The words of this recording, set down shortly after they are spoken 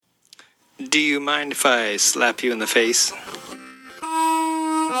Do you mind if I slap you in the face?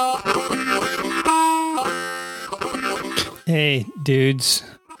 Hey, dudes.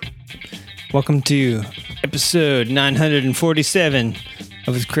 Welcome to episode 947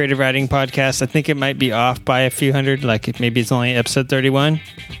 of the Creative Writing Podcast. I think it might be off by a few hundred, maybe it's only episode 31.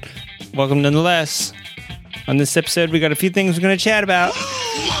 Welcome nonetheless. On this episode, we got a few things we're going to chat about.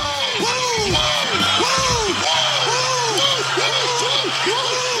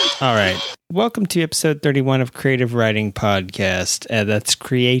 All right. Welcome to episode 31 of Creative Writing Podcast. That's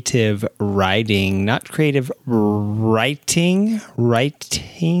creative writing, not creative writing.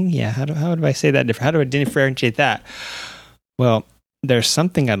 Writing? Yeah, how do I say that different? How do I differentiate that? Well, there's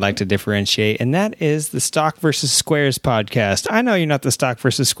something I'd like to differentiate, and that is the Stock versus Squares podcast. I know you're not the Stock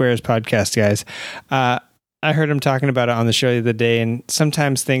versus Squares podcast, guys. I heard him talking about it on the show the other day, and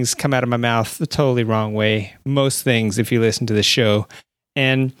sometimes things come out of my mouth the totally wrong way. Most things, if you listen to the show.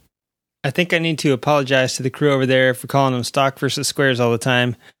 And I think I need to apologize to the crew over there for calling them Stock versus Squares all the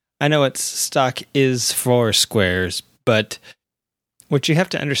time. I know it's Stock is for Squares, but what you have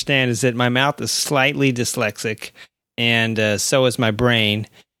to understand is that my mouth is slightly dyslexic, and so is my brain.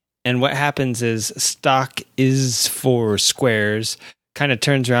 And what happens is Stock is for Squares kind of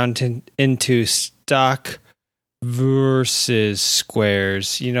turns around into Stock versus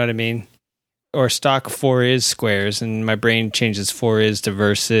Squares. You know what I mean? Or Stock for is Squares, and my brain changes for is to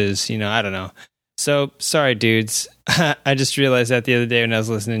versus, I don't know. So, sorry, dudes. I just realized that the other day when I was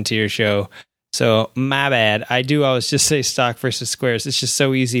listening to your show. So, my bad. I do always just say Stock versus Squares. It's just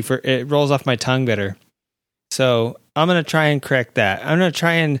so easy it rolls off my tongue better. So, I'm going to try and correct that. I'm going to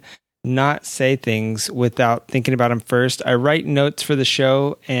try and not say things without thinking about them first. I write notes for the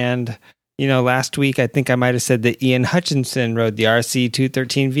show, and, last week I think I might have said that Ian Hutchinson rode the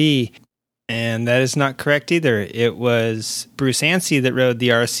RC213V. And that is not correct either. It was Bruce Ansey that rode the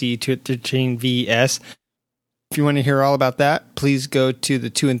RC213VS. If you want to hear all about that, please go to the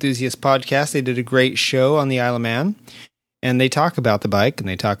Two Enthusiasts podcast. They did a great show on the Isle of Man. And they talk about the bike, and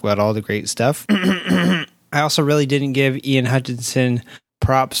they talk about all the great stuff. I also really didn't give Ian Hutchinson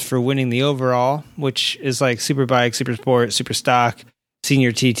props for winning the overall, which is like Super Bike, Super Sport, Super Stock,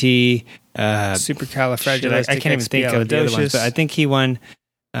 Senior TT, Supercalifragilistic. I can't even think of the other ones, but I think he won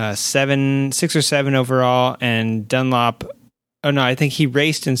 6 or 7 overall, and Dunlop. Oh no, I think he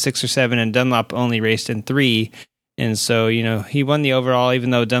raced in 6 or 7, and Dunlop only raced in 3. And so, he won the overall,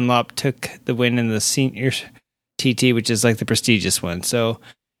 even though Dunlop took the win in the senior TT, which is like the prestigious one. So,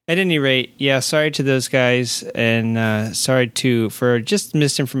 at any rate, yeah, sorry to those guys, and sorry for just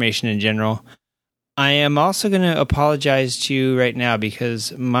misinformation in general. I am also going to apologize to you right now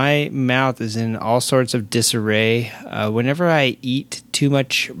because my mouth is in all sorts of disarray. Whenever I eat too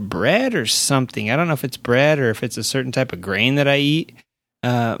much bread or something, I don't know if it's bread or if it's a certain type of grain that I eat,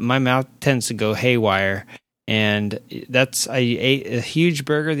 my mouth tends to go haywire. And I ate a huge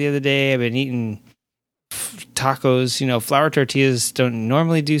burger the other day. I've been eating tacos. Flour tortillas don't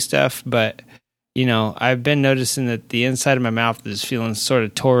normally do stuff, but I've been noticing that the inside of my mouth is feeling sort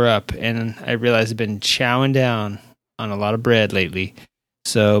of tore up, and I realize I've been chowing down on a lot of bread lately.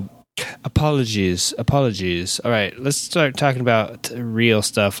 So, apologies. All right, let's start talking about real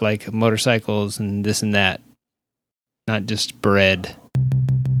stuff like motorcycles and this and that, not just bread.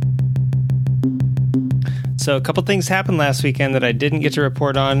 So, a couple things happened last weekend that I didn't get to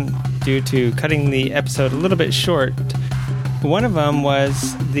report on due to cutting the episode a little bit short. One of them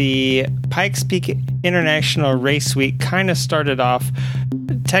was the Pikes Peak International Race Week kind of started off.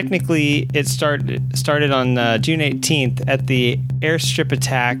 Technically, it started on June 18th at the airstrip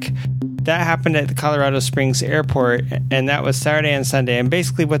attack. That happened at the Colorado Springs Airport, and that was Saturday and Sunday. And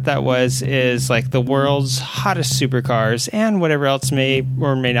basically what that was is like the world's hottest supercars and whatever else may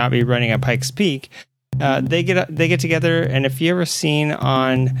or may not be running at Pikes Peak. They get together, and if you ever seen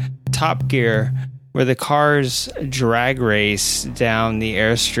on Top Gear where the cars drag race down the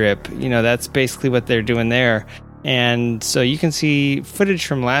airstrip, that's basically what they're doing there. And so you can see footage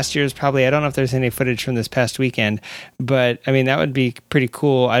from last year's probably. I don't know if there's any footage from this past weekend, but that would be pretty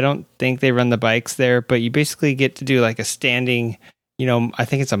cool. I don't think they run the bikes there, but you basically get to do like a standing, I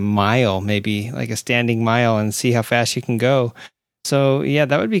think it's a mile, maybe like a standing mile, and see how fast you can go. So yeah,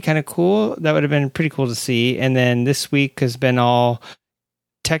 that would be kind of cool. That would have been pretty cool to see. And then this week has been all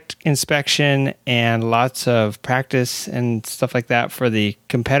tech inspection and lots of practice and stuff like that for the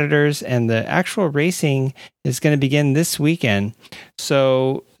competitors, and the actual racing is going to begin this weekend.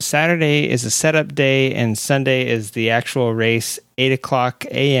 So Saturday is a setup day, and Sunday is the actual race. 8:00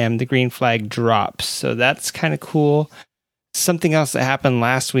 a.m. the green flag drops, so that's kind of cool. Something else that happened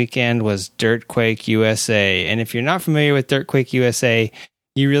last weekend was Dirtquake USA. And if you're not familiar with Dirtquake USA,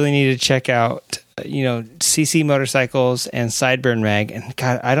 you really need to check out, CC Motorcycles and Sideburn Mag. And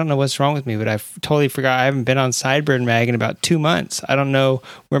God, I don't know what's wrong with me, but I totally forgot. I haven't been on Sideburn Mag in about 2 months. I don't know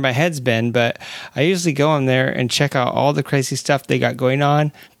where my head's been, but I usually go on there and check out all the crazy stuff they got going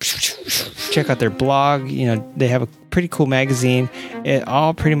on. Check out their blog. They have a pretty cool magazine. It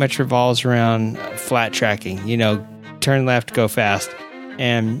all pretty much revolves around flat tracking, turn left, go fast.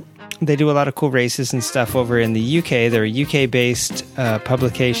 And they do a lot of cool races and stuff over in the UK. They're a UK-based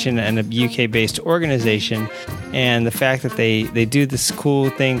publication and a UK-based organization. And the fact that they do this cool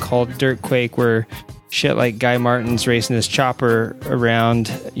thing called Dirt Quake, where shit like Guy Martin's racing his chopper around,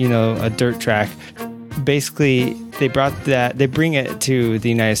 a dirt track. Basically, they bring it to the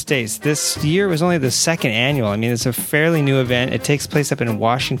United States. This year was only the second annual. I mean, it's a fairly new event. It takes place up in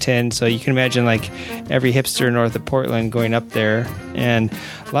Washington, so you can imagine like every hipster north of Portland going up there. And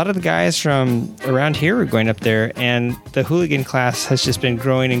a lot of the guys from around here are going up there, and the hooligan class has just been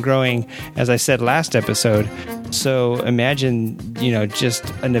growing and growing, as I said last episode. So imagine, just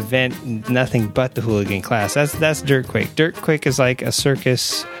an event, nothing but the hooligan class. That's Dirt Quake. Dirt Quake is like a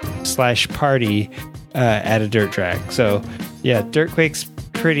circus / party at a dirt track. So yeah, Dirt Quake's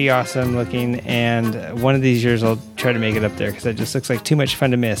pretty awesome looking, and one of these years I'll try to make it up there because it just looks like too much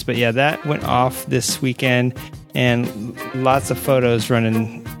fun to miss. But yeah, that went off this weekend, and lots of photos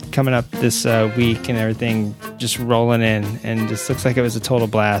coming up this week and everything just rolling in, and just looks like it was a total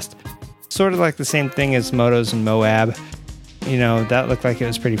blast. Sort of like the same thing as Motos and Moab. That looked like it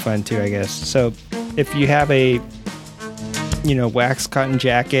was pretty fun too, I guess. So if you have a wax cotton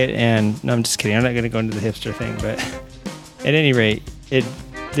jacket, and no, I'm just kidding. I'm not going to go into the hipster thing, but at any rate, it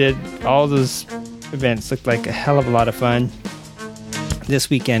did. All those events looked like a hell of a lot of fun. This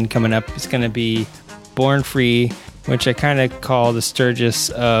weekend coming up is going to be Born Free, which I kind of call the Sturgis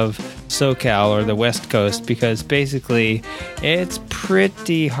of SoCal or the West Coast, because basically it's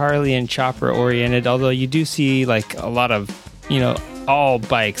pretty Harley and chopper oriented, although you do see like a lot of, all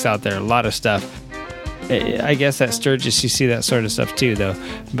bikes out there, a lot of stuff. I guess at Sturgis you see that sort of stuff too, though.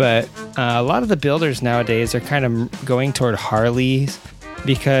 But a lot of the builders nowadays are kind of going toward Harleys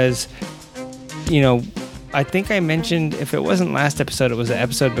because, I think I mentioned, if it wasn't last episode, it was the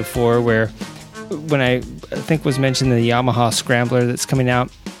episode before, where when I think was mentioned the Yamaha Scrambler that's coming out,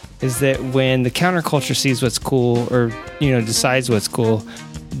 is that when the counterculture sees what's cool or, decides what's cool,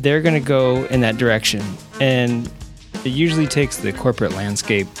 they're going to go in that direction. And it usually takes the corporate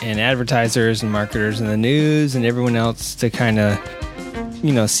landscape and advertisers and marketers and the news and everyone else to kind of,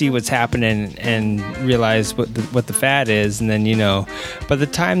 see what's happening and realize what the fad is. And then, by the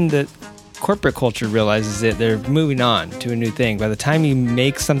time that corporate culture realizes it, they're moving on to a new thing. By the time you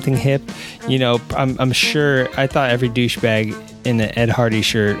make something hip, I'm sure, I thought every douchebag in an Ed Hardy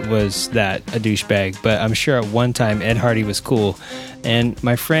shirt was a douchebag, but I'm sure at one time Ed Hardy was cool. And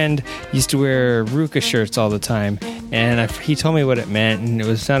my friend used to wear Ruka shirts all the time, and he told me what it meant, and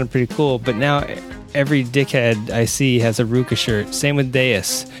it sounded pretty cool. But now every dickhead I see has a Ruka shirt. Same with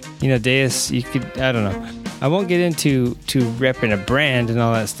Deus. Deus, you could, I don't know. I won't get into repping a brand and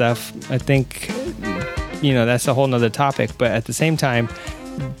all that stuff. I think, that's a whole nother topic. But at the same time,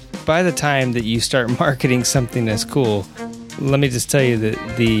 by the time that you start marketing something that's cool, let me just tell you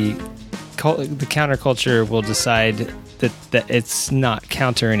that the counterculture will decide that it's not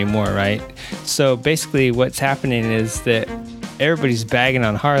counter anymore, right? So basically what's happening is that everybody's bagging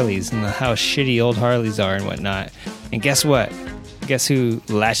on Harleys and how shitty old Harleys are and whatnot. And guess what? Guess who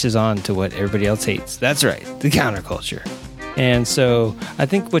latches on to what everybody else hates? That's right, the counterculture. And so I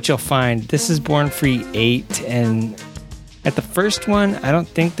think what you'll find, this is Born Free 8, and at the first one, I don't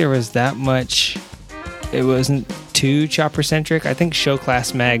think there was that much, it wasn't too chopper centric. I think Show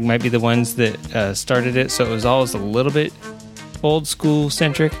Class Mag might be the ones that started it, so it was always a little bit old school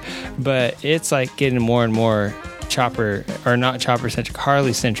centric, but it's like getting more and more chopper, or not chopper centric,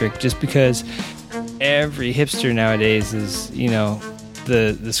 Harley centric, just because every hipster nowadays is,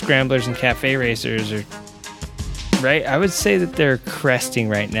 the scramblers and cafe racers are, right? I would say that they're cresting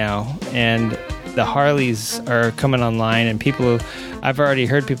right now, and the Harleys are coming online, and I've already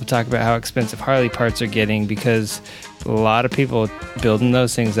heard people talk about how expensive Harley parts are getting because a lot of people building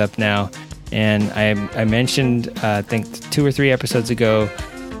those things up now. And I mentioned, I think 2 or 3 episodes ago,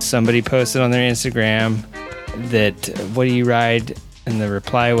 somebody posted on their Instagram that, what do you ride? And the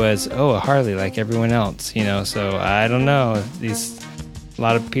reply was, a Harley like everyone else, so I don't know. A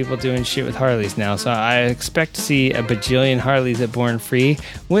lot of people doing shit with Harleys now. So I expect to see a bajillion Harleys at Born Free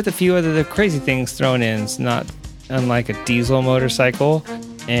with a few other crazy things thrown in. It's not unlike a diesel motorcycle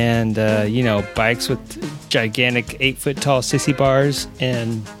and, bikes with gigantic 8-foot tall sissy bars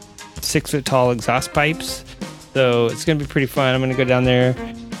and 6-foot tall exhaust pipes. So it's going to be pretty fun. I'm going to go down there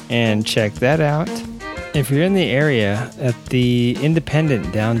and check that out. If you're in the area at the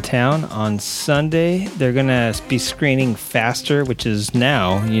Independent downtown on Sunday, they're going to be screening Faster, which is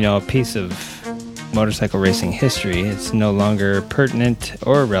now, a piece of motorcycle racing history. It's no longer pertinent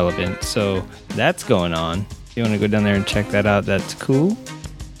or relevant. So that's going on. If you want to go down there and check that out, that's cool.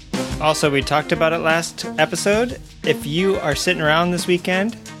 Also, we talked about it last episode. If you are sitting around this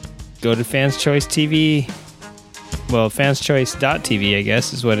weekend, go to Fans Choice TV. Well, fanschoice.tv, I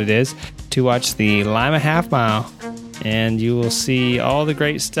guess, is what it is, to watch the Lima Half Mile. And you will see all the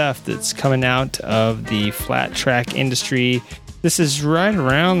great stuff that's coming out of the flat track industry. This is right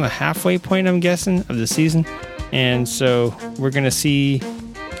around the halfway point, I'm guessing, of the season. And so we're going to see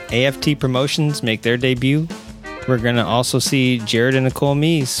AFT Promotions make their debut. We're going to also see Jared and Nicole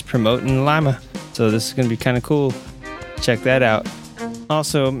Meese promoting Lima. So this is going to be kind of cool. Check that out.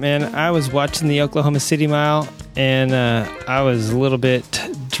 Also, man, I was watching the Oklahoma City Mile, and I was a little bit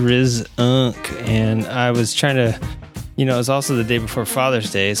drizz-unk, and I was trying to, it was also the day before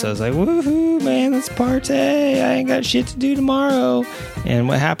Father's Day, so I was like, woohoo, man, let's party. I ain't got shit to do tomorrow. And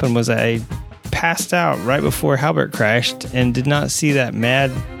what happened was I passed out right before Halbert crashed and did not see that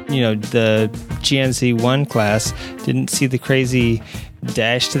mad, the GNC 1 class, didn't see the crazy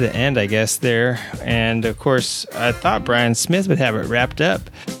dash to the end, I guess, there. And of course, I thought Brian Smith would have it wrapped up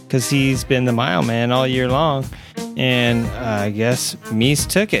because he's been the mile man all year long. And I guess Meese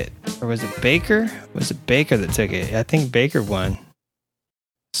took it. Or was it Baker? Was it Baker that took it? I think Baker won.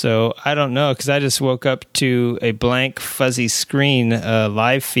 So I don't know, because I just woke up to a blank, fuzzy screen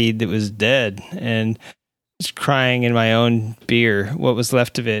live feed that was dead and just crying in my own beer. What was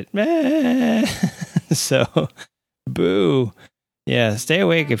left of it. So, boo. Yeah, stay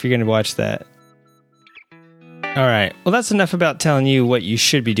awake if you're going to watch that. All right. Well, that's enough about telling you what you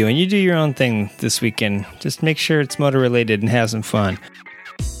should be doing. You do your own thing this weekend. Just make sure it's motor related and have some fun.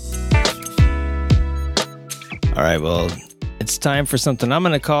 All right. Well, it's time for something I'm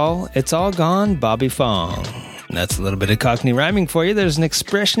going to call It's All Gone Bobby Fong. That's a little bit of Cockney rhyming for you. There's an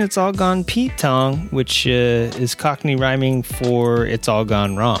expression, It's All Gone Pete Tong, which is Cockney rhyming for It's All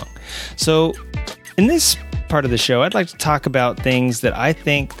Gone Wrong. So in this part of the show, I'd like to talk about things that I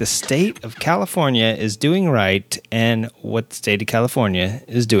think the state of California is doing right and what the state of California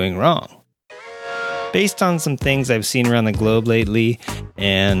is doing wrong. Based on some things I've seen around the globe lately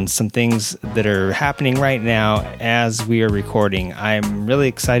and some things that are happening right now as we are recording, I'm really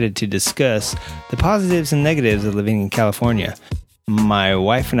excited to discuss the positives and negatives of living in California. My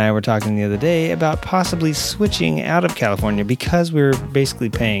wife and I were talking the other day about possibly switching out of California because we're basically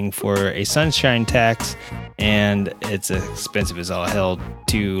paying for a sunshine tax, and it's expensive as all hell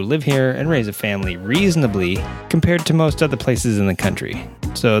to live here and raise a family reasonably compared to most other places in the country.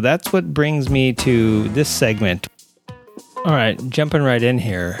 So that's what brings me to this segment. All right, jumping right in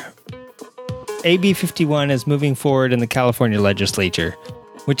here. AB 51 is moving forward in the California legislature,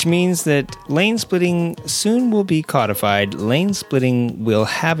 which means that lane splitting soon will be codified. Lane splitting will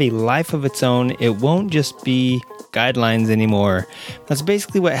have a life of its own. It won't just be guidelines anymore. That's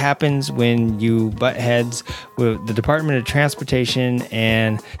basically what happens when you butt heads with the Department of Transportation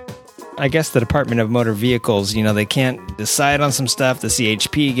and I guess the Department of Motor Vehicles. They can't decide on some stuff. The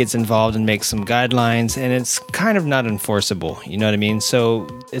CHP gets involved and makes some guidelines, and it's kind of not enforceable. You know what I mean? So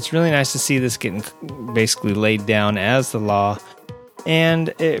it's really nice to see this getting basically laid down as the law. And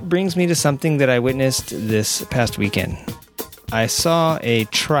it brings me to something that I witnessed this past weekend. I saw a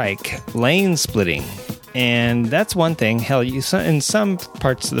trike lane splitting, and that's one thing. Hell, in some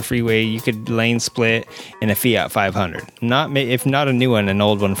parts of the freeway, you could lane split in a Fiat 500. If not a new one, an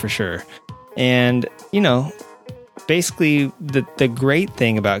old one for sure. And, basically the great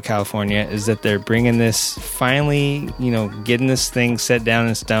thing about California is that they're bringing this, finally, getting this thing set down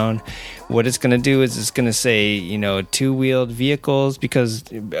in stone. What it's going to do is it's going to say, two-wheeled vehicles, because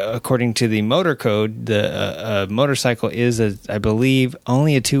according to the motor code, the motorcycle is, I believe,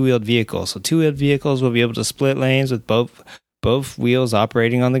 only a two-wheeled vehicle. So two-wheeled vehicles will be able to split lanes with both wheels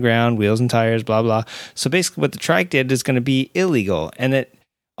operating on the ground, wheels and tires, blah, blah. So basically what the trike did is going to be illegal. And it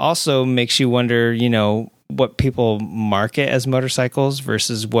also makes you wonder, what people market as motorcycles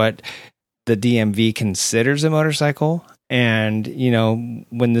versus what the DMV considers a motorcycle. And,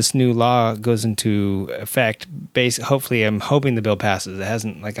 when this new law goes into effect, hopefully I'm hoping the bill passes. It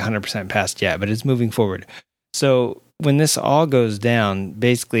hasn't 100% passed yet, but it's moving forward. So when this all goes down,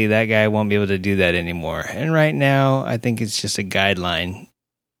 basically that guy won't be able to do that anymore. And right now, I think it's just a guideline.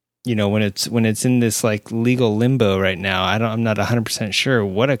 When it's in this legal limbo right now, I'm not 100% sure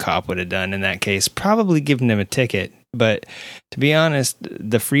what a cop would have done in that case. Probably given him a ticket. But to be honest,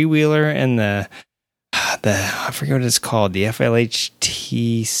 the freewheeler and I forget what it's called, the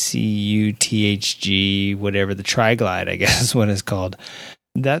FLHTCUTHG, whatever, the Tri-Glide, I guess is what it's called.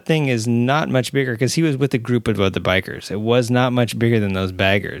 That thing is not much bigger because he was with a group of other bikers. It was not much bigger than those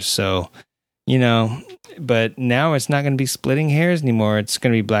baggers. So, but now it's not going to be splitting hairs anymore. It's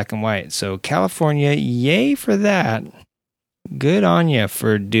going to be black and white. So California, yay for that. Good on you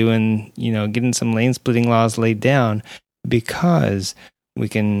for doing, getting some lane splitting laws laid down, because we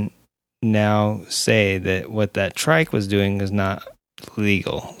can now say that what that trike was doing is not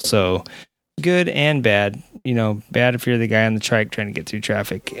legal. So good and bad. Bad if you're the guy on the trike trying to get through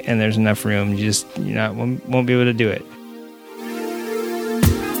traffic and there's enough room. You won't be able to do it.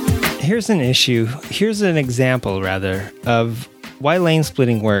 Here's an example of why lane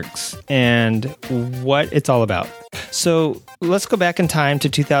splitting works and what it's all about. So let's go back in time to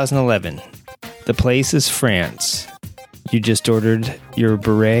 2011. The place is France. You just ordered your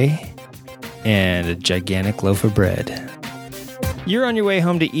beret and a gigantic loaf of bread. You're on your way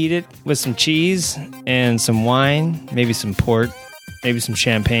home to eat it with some cheese and some wine, maybe some port, maybe some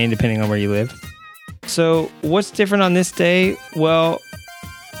champagne, depending on where you live. So what's different on this day? Well,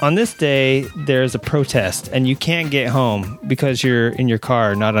 on this day, there's a protest and you can't get home because you're in your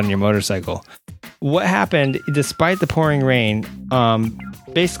car, not on your motorcycle. What happened, despite the pouring rain,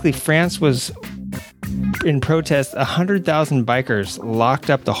 basically France was in protest. 100,000 bikers locked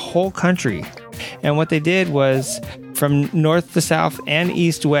up the whole country. And what they did was, from north to south and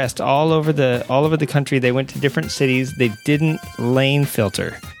east to west, all over the country, they went to different cities. They didn't lane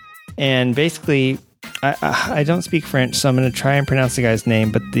filter. And basically, I don't speak French, so I'm going to try and pronounce the guy's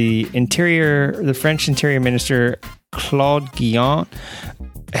name, but the French Interior Minister, Claude Guillon,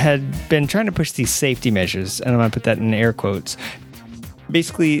 had been trying to push these safety measures, and I'm going to put that in air quotes.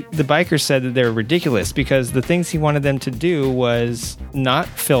 Basically, the bikers said that they were ridiculous because the things he wanted them to do was not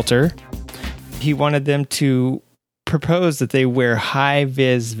filter. He wanted them to propose that they wear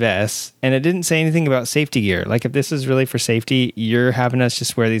high-vis vests, and it didn't say anything about safety gear. Like, if this is really for safety, you're having us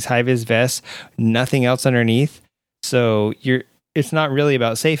just wear these high-vis vests, nothing else underneath. So it's not really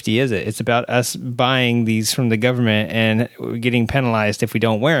about safety, is it? It's about us buying these from the government and getting penalized if we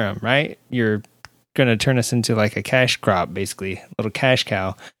don't wear them, right? You're going to turn us into like a cash crop, basically, a little cash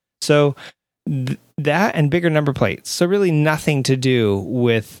cow. So that and bigger number plates. So really nothing to do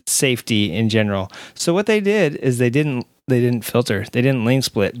with safety in general. So what they did is they didn't filter. They didn't lane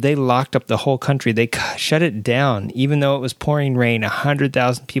split. They locked up the whole country. They shut it down. Even though it was pouring rain,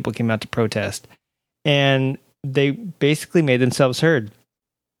 100,000 people came out to protest. And they basically made themselves heard.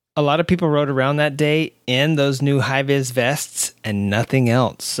 A lot of people rode around that day in those new high-vis vests and nothing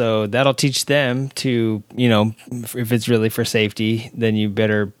else. So that'll teach them to, if it's really for safety, then you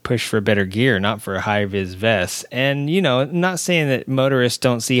better push for better gear, not for a high-vis vest. And, I'm not saying that motorists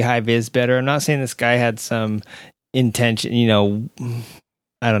don't see high-vis better. I'm not saying this guy had some intention,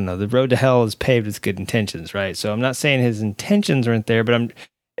 I don't know. The road to hell is paved with good intentions, right? So I'm not saying his intentions weren't there, but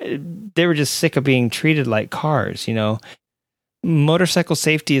they were just sick of being treated like cars, Motorcycle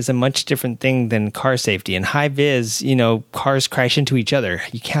safety is a much different thing than car safety. And high vis, cars crash into each other.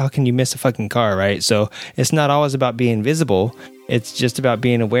 How can you miss a fucking car, right? So it's not always about being visible. It's just about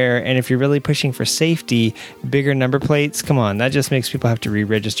being aware. And if you're really pushing for safety, bigger number plates, come on, that just makes people have to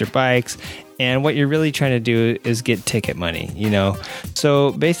re-register bikes. And what you're really trying to do is get ticket money,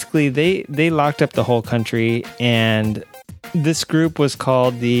 So basically, they locked up the whole country, and this group was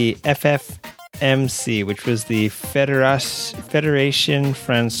called the FFMC, which was the Fédération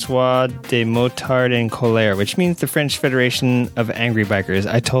Française des Motards en Colère, which means the French Federation of Angry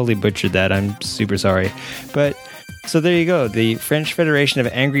Bikers. I totally butchered that. I'm super sorry. But so there you go, the French Federation of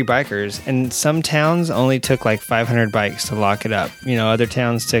Angry Bikers. And some towns only took like 500 bikes to lock it up. Other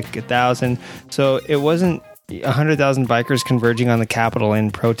towns took 1,000. So it wasn't 100,000 bikers converging on the Capitol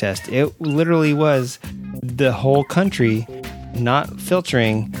in protest. It literally was the whole country not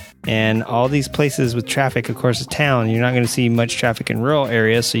filtering, and all these places with traffic. Of course, a town, you're not going to see much traffic in rural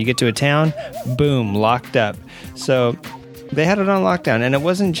areas. So you get to a town, boom, locked up. So they had it on lockdown, and it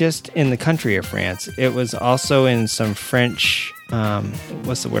wasn't just in the country of France. It was also in some French,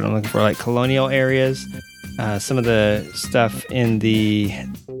 what's the word I'm looking for? Like colonial areas. Some of the stuff in the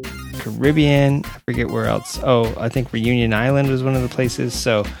Caribbean. I forget where else. Oh, I think Reunion Island was one of the places.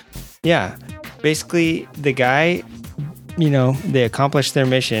 So yeah, basically the guy, they accomplished their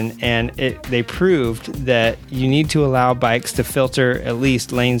mission, and they proved that you need to allow bikes to filter at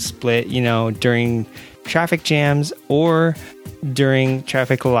least lane split, during traffic jams or during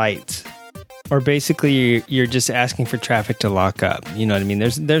traffic lights. Or basically, you're just asking for traffic to lock up. You know what I mean?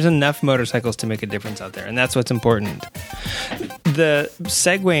 There's enough motorcycles to make a difference out there, and that's what's important. the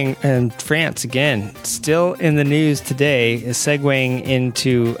segueing in France, again, still in the news today, is segueing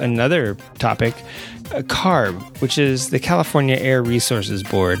into another topic, CARB, which is the California Air Resources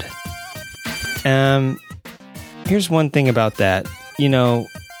Board. Here's one thing about that.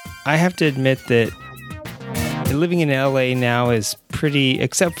 I have to admit that living in LA now is pretty,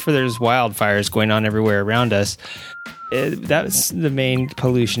 except for there's wildfires going on everywhere around us, that's the main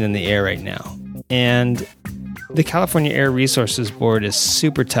pollution in the air right now. And the California Air Resources Board is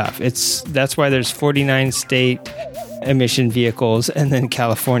super tough. That's why there's 49 state emission vehicles and then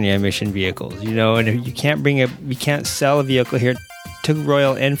California emission vehicles, and if you can't sell a vehicle here. Took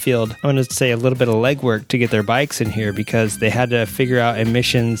Royal Enfield, I want to say, a little bit of legwork to get their bikes in here because they had to figure out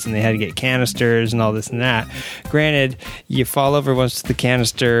emissions and they had to get canisters and all this and that. Granted, you fall over once with the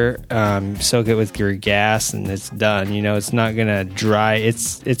canister, soak it with your gas, and it's done. It's not going to dry.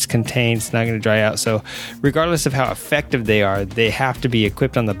 It's contained. It's not going to dry out. So regardless of how effective they are, they have to be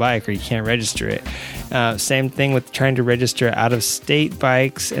equipped on the bike or you can't register it. Same thing with trying to register out-of-state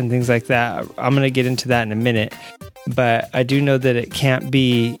bikes and things like that. I'm going to get into that in a minute. But I do know that it can't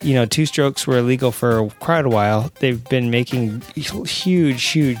be, two-strokes were illegal for quite a while. They've been making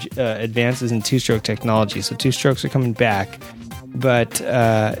huge advances in two-stroke technology. So two-strokes are coming back. But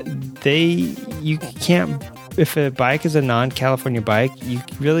you can't, if a bike is a non-California bike, you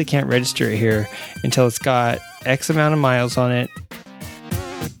really can't register it here until it's got X amount of miles on it,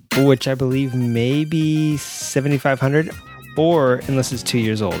 which I believe may be 7,500. Or unless it's 2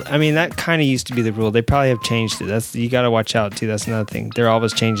 years old. I mean, that kind of used to be the rule. They probably have changed it. You got to watch out too. That's another thing. They're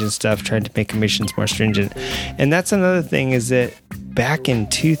always changing stuff, trying to make emissions more stringent. And that's another thing is that back in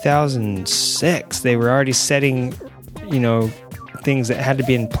 2006, they were already setting, things that had to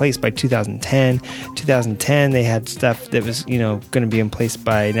be in place by 2010. 2010, they had stuff that was, going to be in place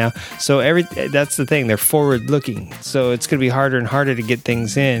by now. So that's the thing. They're forward looking. So it's going to be harder and harder to get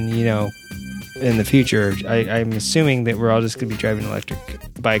things in the future. I'm assuming that we're all just going to be driving electric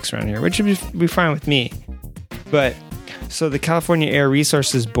bikes around here, which would be fine with me. But so the California Air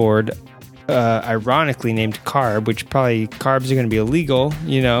Resources Board, ironically named CARB, which probably carbs are going to be illegal,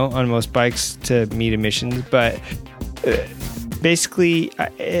 on most bikes to meet emissions. But basically,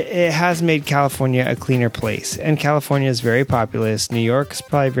 it has made California a cleaner place. And California is very populous. New York is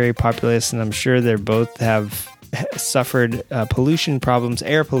probably very populous, and I'm sure they both have suffered pollution problems,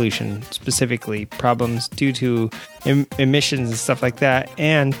 air pollution specifically, problems due to emissions and stuff like that.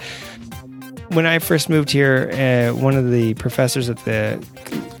 And when I first moved here, one of the professors at the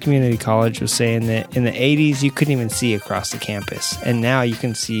community college was saying that in the 80s, you couldn't even see across the campus. And now you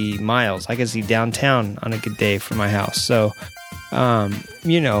can see miles. I can see downtown on a good day from my house. So,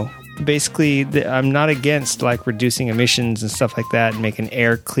 basically, I'm not against reducing emissions and stuff like that and making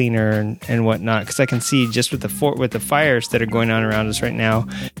air cleaner and whatnot, because I can see just with the fires that are going on around us right now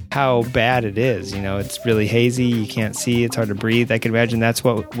how bad it is. It's really hazy, you can't see, it's hard to breathe. I can imagine that's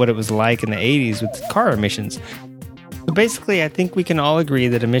what it was like in the 80s with car emissions. So basically, I think we can all agree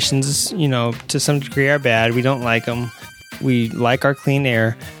that emissions, to some degree are bad. We don't like them. We like our clean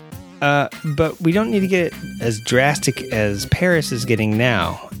air. But we don't need to get as drastic as Paris is getting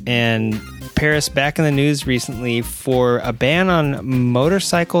now. And Paris back in the news recently for a ban on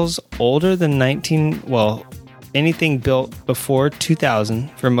motorcycles older than anything built before 2000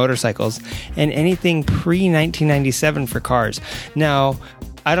 for motorcycles and anything pre-1997 for cars. Now,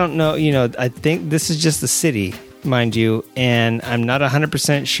 I don't know, I think this is just the city, mind you, and I'm not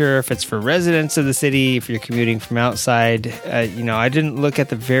 100% sure if it's for residents of the city, if you're commuting from outside. I didn't look at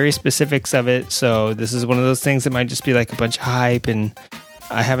the very specifics of it, so this is one of those things that might just be like a bunch of hype, and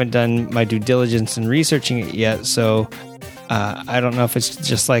I haven't done my due diligence in researching it yet, so I don't know if it's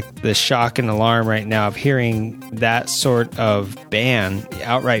just like the shock and alarm right now of hearing that sort of ban,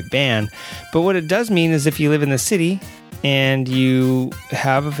 outright ban. But what it does mean is if you live in the city and you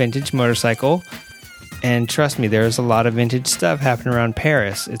have a vintage motorcycle, and trust me, there's a lot of vintage stuff happening around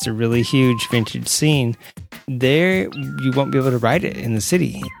Paris. It's a really huge vintage scene. There, you won't be able to ride it in the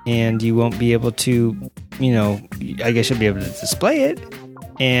city. And you won't be able to, I guess you'll be able to display it.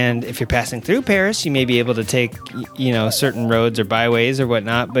 And if you're passing through Paris, you may be able to take, certain roads or byways or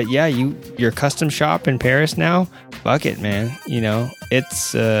whatnot. But yeah, your custom shop in Paris now, fuck it, man.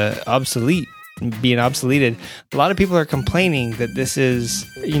 It's obsolete. Being obsoleted. A lot of people are complaining that this is,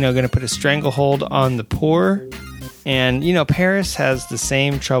 going to put a stranglehold on the poor. And, Paris has the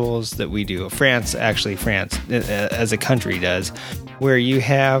same troubles that we do. France as a country does, where you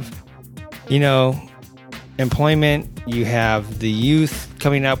have, employment, you have the youth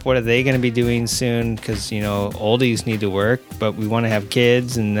coming up. What are they going to be doing soon? Because, oldies need to work, but we want to have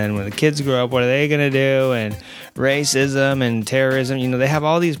kids. And then when the kids grow up, what are they going to do? And racism and terrorism, they have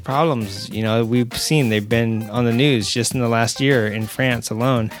all these problems. We've seen, they've been on the news just in the last year in France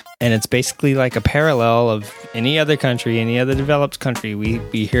alone. And it's basically like a parallel of any other country, any other developed country.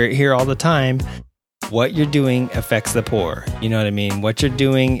 We hear it here all the time. What you're doing affects the poor. You know what I mean? What you're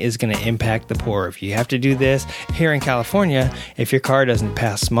doing is going to impact the poor. If you have to do this here in California, if your car doesn't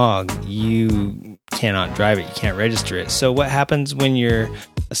pass smog, you cannot drive it. You can't register it. So what happens when you're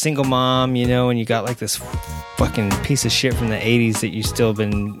a single mom, and you got like this fucking piece of shit from the 80s that you still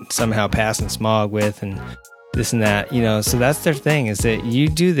been somehow passing smog with and this and that, so that's their thing, is that you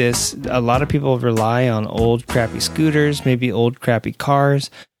do this. A lot of people rely on old crappy scooters, maybe old crappy cars.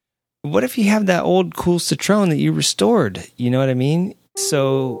 What if you have that old cool Citroen that you restored? You know what I mean?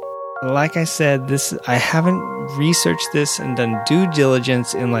 So, like I said, I haven't researched this and done due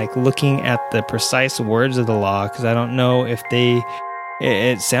diligence in like looking at the precise words of the law, because I don't know if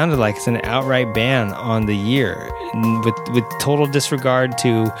it sounded like it's an outright ban on the year, with total disregard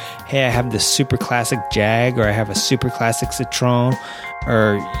to, hey, I have this super classic Jag, or I have a super classic Citroen,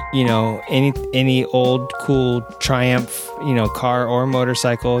 or any old cool Triumph car or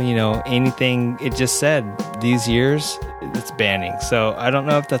motorcycle, anything. It just said these years it's banning. So I don't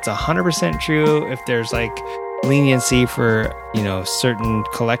know if that's 100% true, if there's like leniency for certain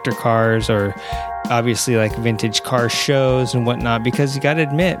collector cars, or obviously like vintage car shows and whatnot, because you got to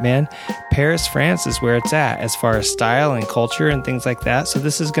admit, man, Paris, France is where it's at as far as style and culture and things like that. So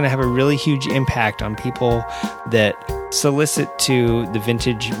this is going to have a really huge impact on people that solicit to the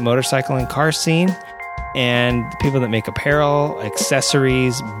vintage motorcycle and car scene, and people that make apparel,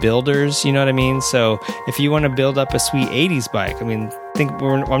 accessories, builders, you know what I mean? So if you want to build up a sweet 80s bike,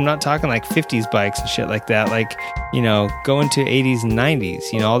 I'm not talking like 50s bikes and shit like that, like, go into 80s and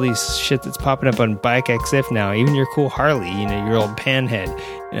 90s, all these shit that's popping up on Bike XF now, even your cool Harley, your old Panhead,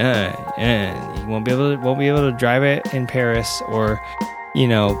 you won't be able to drive it in Paris, or,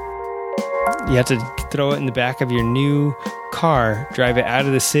 you have to throw it in the back of your new car, drive it out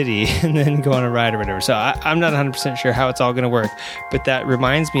of the city, and then go on a ride or whatever. So I'm not 100% sure how it's all going to work, but that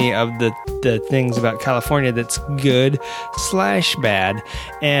reminds me of the things about California that's good / bad.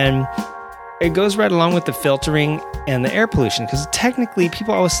 And it goes right along with the filtering and the air pollution, because technically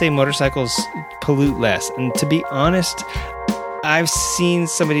people always say motorcycles pollute less. And to be honest, I've seen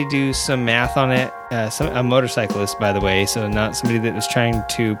somebody do some math on it, a motorcyclist, by the way, so not somebody that was trying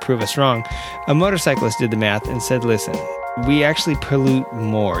to prove us wrong. A motorcyclist did the math and said, listen, we actually pollute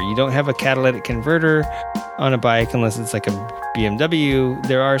more. You don't have a catalytic converter on a bike unless it's like a BMW.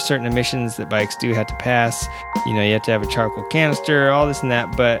 There are certain emissions that bikes do have to pass. You have to have a charcoal canister, all this and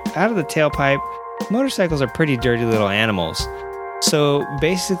that. But out of the tailpipe, motorcycles are pretty dirty little animals. So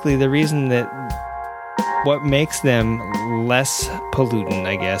basically the reason that what makes them less pollutant,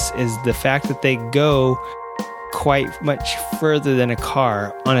 I guess, is the fact that they go quite much further than a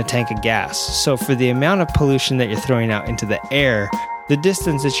car on a tank of gas. So for the amount of pollution that you're throwing out into the air, the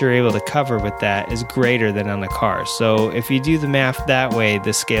distance that you're able to cover with that is greater than on a car. So if you do the math that way,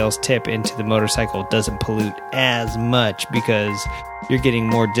 the scales tip into the motorcycle doesn't pollute as much, because you're getting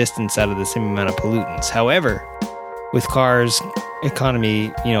more distance out of the same amount of pollutants. However, with cars,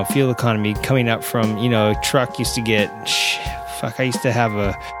 economy, fuel economy coming up from, a truck used to get, I used to have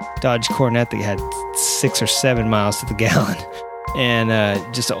a Dodge Coronet that had 6 or 7 miles to the gallon,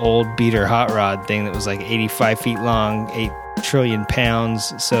 and just an old beater hot rod thing that was like 85 feet long, 8 trillion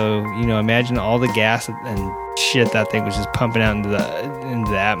pounds. So, imagine all the gas and shit that thing was just pumping out into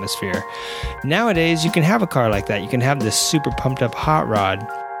the atmosphere. Nowadays, you can have a car like that. You can have this super pumped up hot rod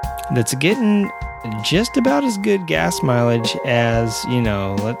that's getting just about as good gas mileage as,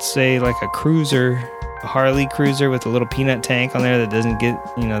 let's say like a cruiser, a Harley cruiser with a little peanut tank on there that doesn't get,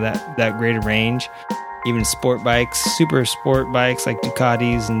 that great a range. Even sport bikes, super sport bikes like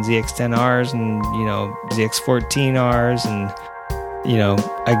Ducatis and ZX-10Rs and, ZX-14Rs and,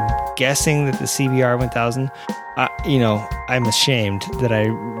 I'm guessing that the CBR 1000, I'm ashamed that I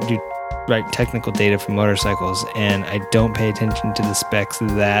do write technical data for motorcycles, and I don't pay attention to the specs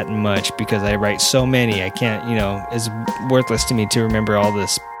that much because I write so many. I can't, it's worthless to me to remember all the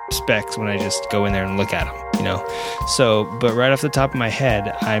specs when I just go in there and look at them, So, but right off the top of my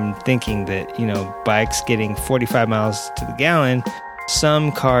head, I'm thinking that, bikes getting 45 miles to the gallon,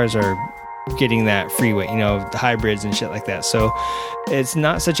 some cars are getting that freeway, the hybrids and shit like that. So it's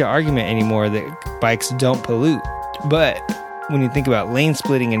not such an argument anymore that bikes don't pollute. But when you think about lane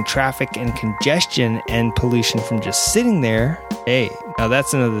splitting and traffic and congestion and pollution from just sitting there, hey, now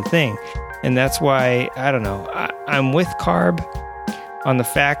that's another thing. And that's why, I don't know, I'm with CARB, on the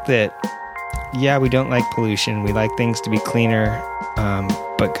fact that, yeah, we don't like pollution. We like things to be cleaner.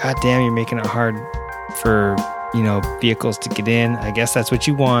 But goddamn, you're making it hard for, vehicles to get in. I guess that's what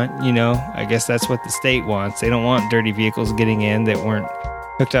you want, I guess that's what the state wants. They don't want dirty vehicles getting in that weren't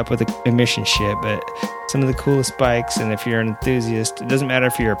hooked up with emission shit. But some of the coolest bikes, and if you're an enthusiast, it doesn't matter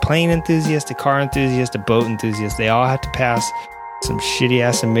if you're a plane enthusiast, a car enthusiast, a boat enthusiast, they all have to pass some shitty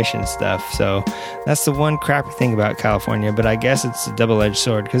ass emission stuff. So that's the one crappy thing about California, but I guess it's a double-edged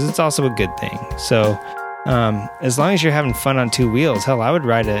sword because it's also a good thing. So as long as you're having fun on two wheels, hell, I would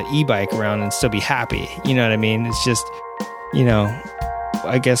ride an e-bike around and still be happy. You know what I mean? It's just,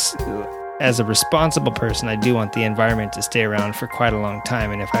 I guess as a responsible person, I do want the environment to stay around for quite a long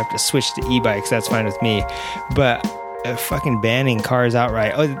time. And if I have to switch to e-bikes, that's fine with me. But fucking banning cars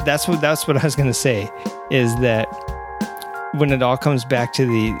outright. Oh, that's what I was going to say, is that when it all comes back to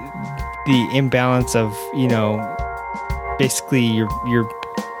the imbalance of, basically you're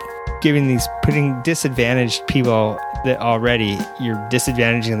putting disadvantaged people that already, you're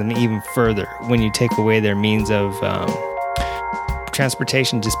disadvantaging them even further when you take away their means of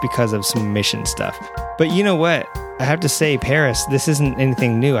transportation just because of some emission stuff. But you know what? I have to say, Paris, this isn't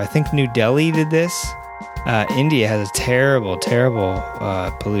anything new. I think New Delhi did this. India has a terrible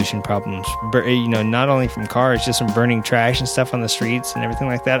pollution problems. Not only from cars, just from burning trash and stuff on the streets and everything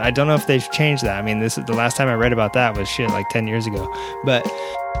like that. I don't know if they've changed that. I mean, this is the last time I read about that was like 10 years ago. But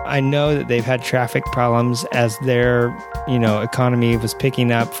I know that they've had traffic problems as their, economy was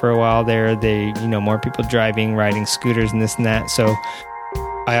picking up for a while there. They, more people driving, riding scooters and this and that. So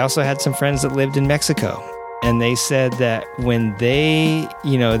I also had some friends that lived in Mexico, and they said that when they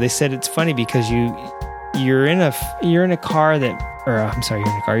said it's funny because you're in a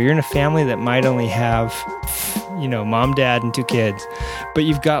family that might only have, mom, dad, and two kids, but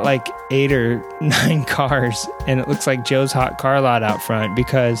you've got like 8 or 9 cars, and it looks like Joe's Hot Car Lot out front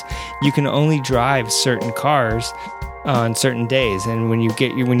because you can only drive certain cars on certain days. And when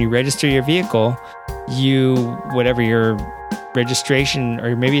you register your vehicle, whatever your registration,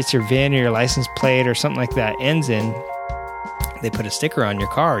 or maybe it's your VIN or your license plate or something like that ends in, they put a sticker on your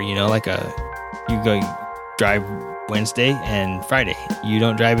car, you go drive Wednesday and Friday. You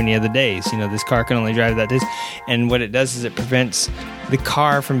don't drive any other days. This car can only drive that days. And what it does is it prevents the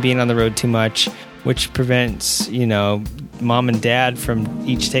car from being on the road too much, which prevents, mom and dad from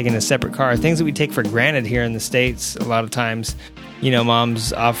each taking a separate car. Things that we take for granted here in the States a lot of times.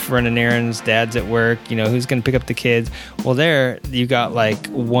 Mom's off running errands, dad's at work, who's going to pick up the kids? Well, there, you got like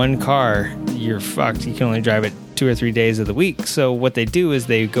one car, you're fucked. You can only drive it 2 or 3 days of the week. So what they do is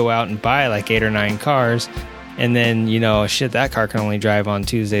they go out and buy like 8 or 9 cars, and then, that car can only drive on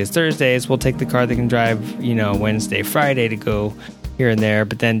Tuesdays, Thursdays. We'll take the car that can drive, Wednesday, Friday to go here and there.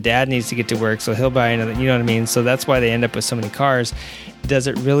 But then dad needs to get to work, so he'll buy another, you know what I mean? So that's why they end up with so many cars. Does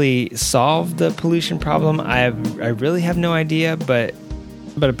it really solve the pollution problem? I really have no idea, but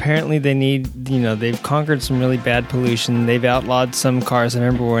apparently they need, they've conquered some really bad pollution. They've outlawed some cars. I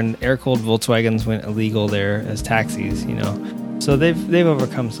remember when air-cooled Volkswagens went illegal there as taxis, So they've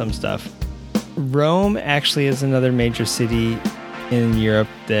overcome some stuff. Rome actually is another major city in Europe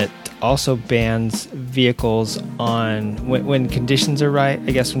that also bans vehicles on when conditions are right,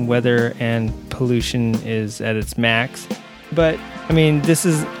 I guess when weather and pollution is at its max. But I mean, this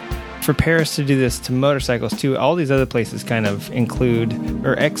is for Paris to do this to motorcycles too. All these other places kind of include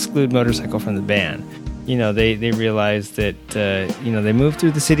or exclude motorcycle from the ban. They realize that they move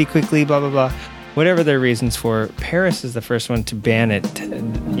through the city quickly, blah blah blah. Whatever their reasons for, Paris is the first one to ban it,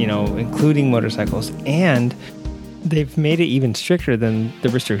 including motorcycles, and they've made it even stricter than the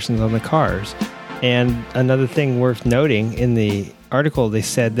restrictions on the cars. And another thing worth noting, in the article, they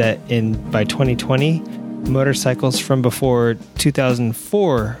said that by 2020, motorcycles from before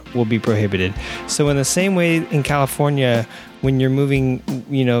 2004 will be prohibited. So in the same way in California, when you're moving,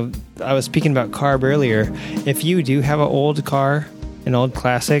 I was speaking about CARB earlier, if you do have an old car, an old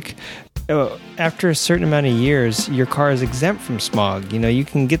classic, after a certain amount of years, your car is exempt from smog. You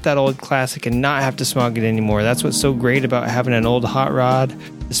can get that old classic and not have to smog it anymore. That's what's so great about having an old hot rod,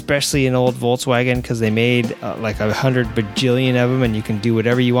 especially an old Volkswagen, because they made like 100 bajillion of them, and you can do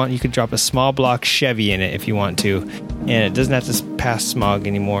whatever you want. You could drop a small block Chevy in it if you want to, and it doesn't have to pass smog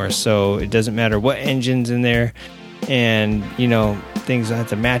anymore. So it doesn't matter what engine's in there, and things have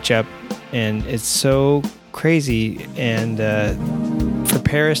to match up, and it's so crazy. And for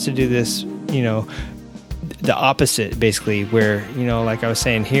Paris to do this, the opposite, basically, where, like I was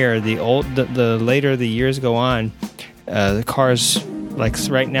saying here, the later the years go on, the cars like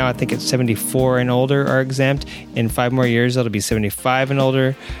right now, I think it's 74 and older are exempt. In 5 more years, it'll be 75 and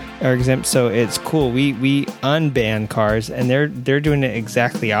older are exempt. So it's cool. We unban cars, and they're doing it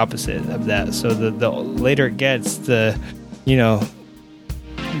exactly opposite of that. So the later it gets, the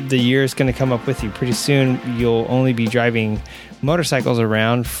year is going to come up with you. Pretty soon, you'll only be driving motorcycles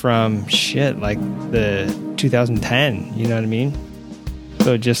around from like the 2010. You know what I mean?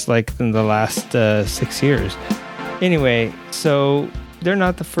 So just like in the last 6 years. Anyway, so they're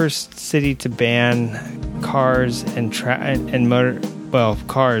not the first city to ban cars and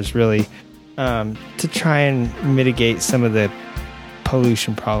cars really, to try and mitigate some of the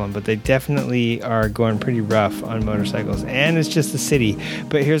pollution problem, but they definitely are going pretty rough on motorcycles, and it's just the city.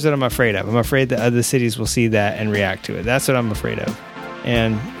 But here's what I'm afraid of. I'm afraid that other cities will see that and react to it. That's what I'm afraid of.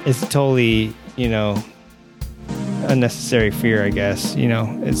 And it's totally, unnecessary fear, I guess.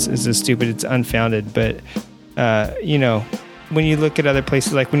 It's just stupid. It's unfounded. But, when you look at other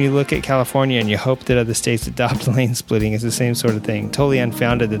places, like when you look at California and you hope that other states adopt lane splitting, it's the same sort of thing. Totally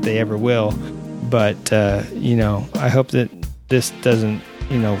unfounded that they ever will. But, I hope that this doesn't,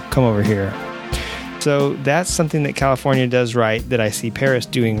 come over here. So that's something that California does right that I see Paris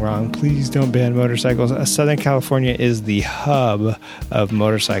doing wrong. Please don't ban motorcycles. Southern California is the hub of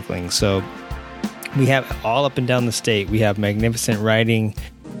motorcycling. So we have all up and down the state. We have magnificent riding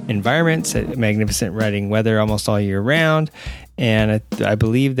environments, magnificent riding weather almost all year round. And I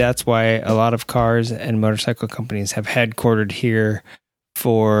believe that's why a lot of cars and motorcycle companies have headquartered here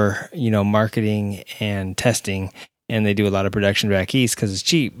for, marketing and testing. And they do a lot of production back east because it's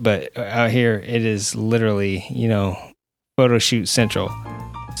cheap. But out here, it is literally, photo shoot central.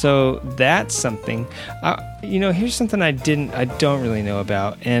 So that's something. Here's something I don't really know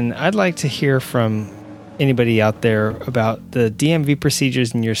about. And I'd like to hear from anybody out there about the DMV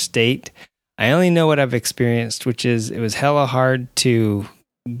procedures in your state. I only know what I've experienced, which is it was hella hard to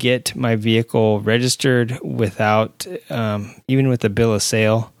get my vehicle registered without, even with a bill of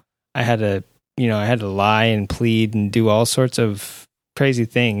sale. I had to lie and plead and do all sorts of crazy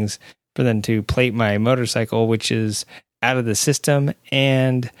things for them to plate my motorcycle, which is out of the system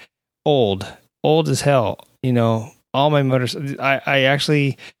and old as hell. All my motorcycles, I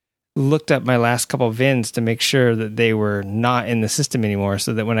actually looked up my last couple of VINs to make sure that they were not in the system anymore,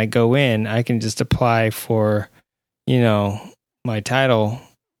 so that when I go in, I can just apply for, my title.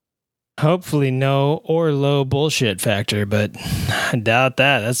 Hopefully no or low bullshit factor, but I doubt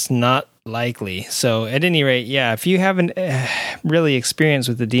that. That's not likely. So at any rate, yeah, if you haven't really experienced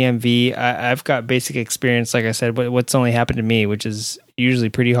with the DMV, I've got basic experience, like I said, what's only happened to me, which is usually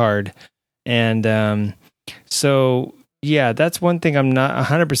pretty hard. And so, yeah, that's one thing I'm not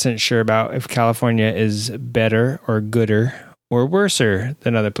 100% sure about, if California is better or gooder or worser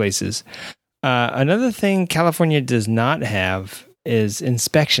than other places. Another thing California does not have is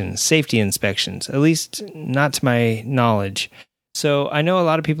inspections, safety inspections, at least not to my knowledge. So I know a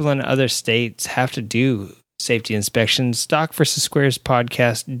lot of people in other states have to do safety inspections. Stock vs. Squares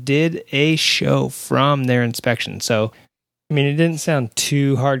podcast did a show from their inspection. So, I mean, it didn't sound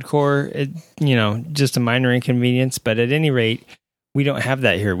too hardcore, just a minor inconvenience. But at any rate, we don't have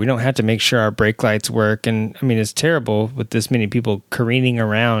that here. We don't have to make sure our brake lights work. And I mean, it's terrible with this many people careening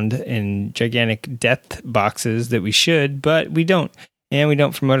around in gigantic death boxes that we should, but we don't. And we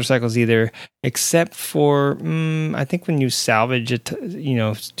don't for motorcycles either, except for, I think when you salvage it,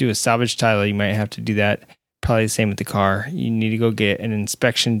 do a salvage title, you might have to do that. Probably the same with the car. You need to go get an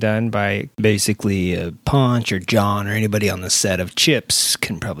inspection done by basically Punch or John or anybody on the set of Chips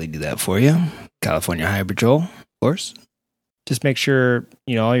can probably do that for you. California Highway Patrol, of course. Just make sure,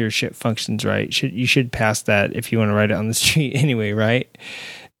 all your shit functions right. You should pass that if you want to ride it on the street anyway, right?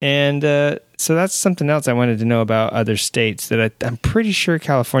 And so that's something else I wanted to know about other states that I'm pretty sure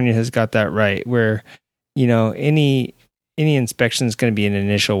California has got that right, where, any inspection is going to be an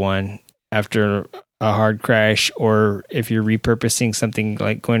initial one after a hard crash, or if you're repurposing something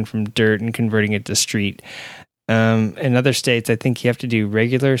like going from dirt and converting it to street. In other states, I think you have to do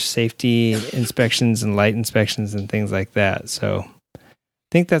regular safety inspections and light inspections and things like that. So I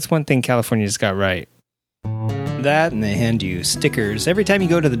think that's one thing California's got right. That, and they hand you stickers every time you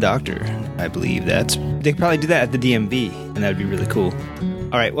go to the doctor. I believe they probably do that at the DMV, and that would be really cool.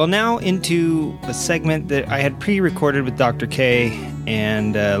 All right, well, now into a segment that I had pre-recorded with Dr. K,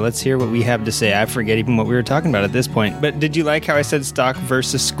 and let's hear what we have to say. I forget even what we were talking about at this point. But did you like how I said stock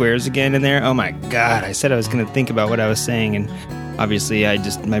versus squares again in there? Oh my God, I said I was going to think about what I was saying, and obviously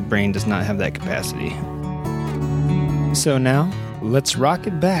my brain does not have that capacity. So now, let's rock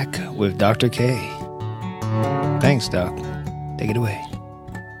it back with Dr. K. Thanks, Doc. Take it away.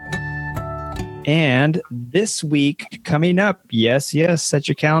 And this week coming up, yes, set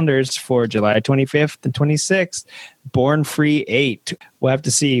your calendars for July 25th and 26th, Born Free 8. We'll have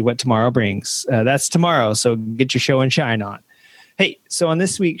to see what tomorrow brings. That's tomorrow, so get your show and shine on. Hey, so on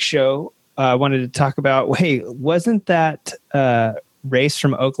this week's show, I wanted to talk about, wasn't that race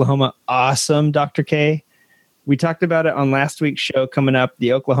from Oklahoma awesome, Dr. K? We talked about it on last week's show coming up,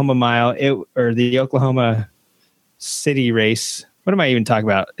 the Oklahoma Mile, or the Oklahoma City race. What am I even talking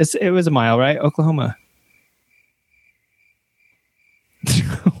about? It was a mile, right? Oklahoma.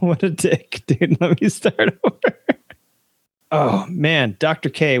 What a dick, dude. Let me start over. Oh, man. Dr.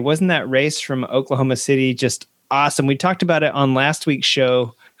 K, wasn't that race from Oklahoma City just awesome? We talked about it on last week's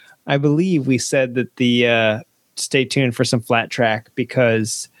show. I believe we said that stay tuned for some flat track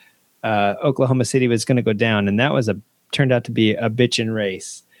because Oklahoma City was going to go down, and that turned out to be a bitchin'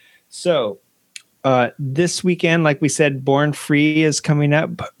 race. So this weekend, like we said, Born Free is coming up,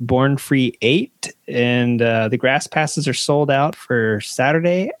 Born Free 8, and the grass passes are sold out for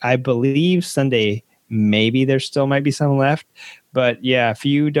Saturday. I believe Sunday, maybe there still might be some left. But yeah, if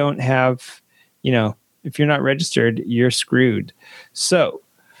you don't have, if you're not registered, you're screwed. So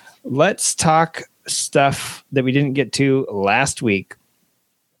let's talk stuff that we didn't get to last week.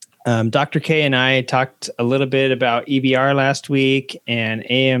 Dr. K and I talked a little bit about EBR last week and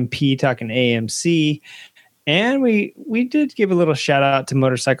AMP talking AMC. And we did give a little shout out to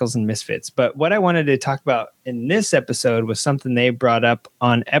Motorcycles and Misfits. But what I wanted to talk about in this episode was something they brought up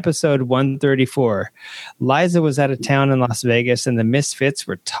on episode 134. Liza was out of town in Las Vegas and the Misfits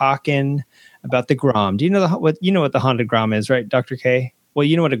were talking about the Grom. Do you know what the Honda Grom is, right, Dr. K? Well,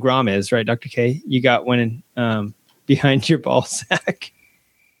 you know what a Grom is, right, Dr. K? You got one behind your ball sack.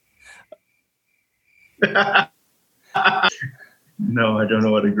 No, I don't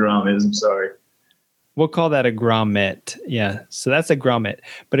know what a Grom is. I'm sorry. We'll call that a Grommet. Yeah, so that's a Grommet.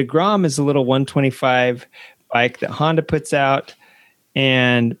 But a Grom is a little 125 bike that Honda puts out.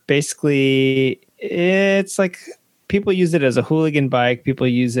 And basically, it's like people use it as a hooligan bike. People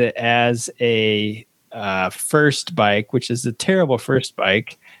use it as a first bike, which is a terrible first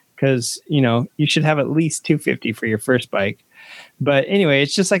bike because, you should have at least 250 for your first bike. But anyway,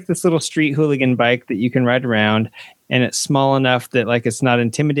 it's just like this little street hooligan bike that you can ride around, and it's small enough that it's not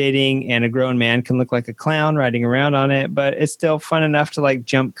intimidating, and a grown man can look like a clown riding around on it, but it's still fun enough to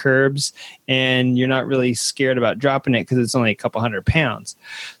jump curbs, and you're not really scared about dropping it because it's only a couple 100 pounds.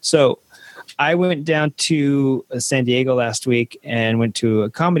 So I went down to San Diego last week and went to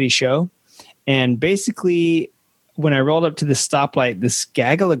a comedy show, and basically when I rolled up to the stoplight, this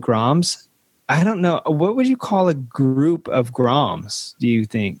gaggle of Groms, I don't know. What would you call a group of Groms, do you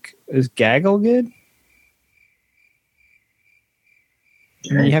think? Is gaggle good?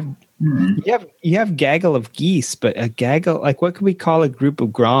 Okay. You have gaggle of geese, but a gaggle, what could we call a group of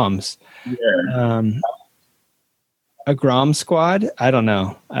Groms? Yeah. A Grom squad? I don't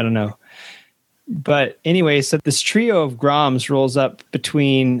know. But anyway, so this trio of Groms rolls up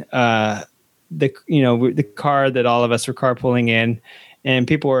between the car that all of us were carpooling in. And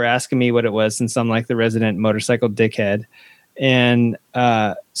people were asking me what it was since I'm like the resident motorcycle dickhead. And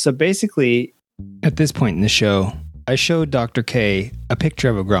so basically, at this point in the show, I showed Dr. K a picture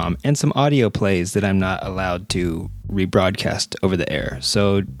of a Grom and some audio plays that I'm not allowed to rebroadcast over the air.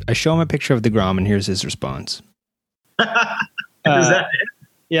 So I show him a picture of the Grom, and here's his response. Is that it?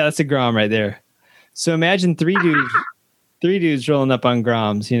 Yeah, that's a Grom right there. So imagine three dudes rolling up on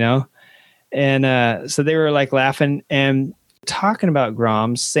Groms, And so they were laughing and talking about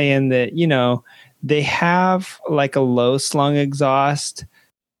Groms, saying that, they have a low slung exhaust.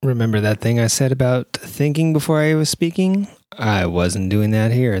 Remember that thing I said about thinking before I was speaking? I wasn't doing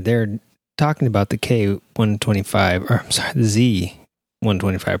that here. They're talking about the K125, or I'm sorry, the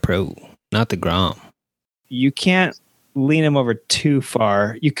Z125 Pro, not the Grom. You can't lean them over too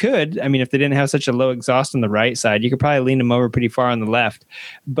far. You could, if they didn't have such a low exhaust on the right side, you could probably lean them over pretty far on the left.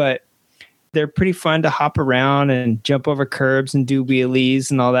 But they're pretty fun to hop around and jump over curbs and do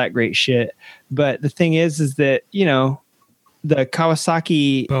wheelies and all that great shit. But the thing is that, the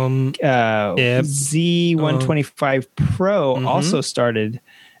Kawasaki Z125 Pro also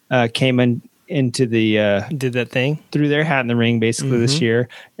came into the... did that thing? Threw their hat in the ring basically this year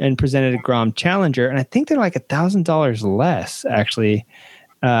and presented a Grom Challenger. And I think they're $1,000 less, actually,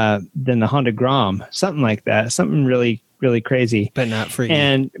 than the Honda Grom. Something like that. Something really crazy, but not for you.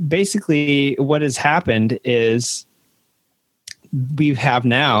 And basically what has happened is we have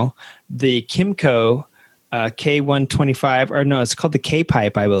now the Kymco K125, or no, it's called the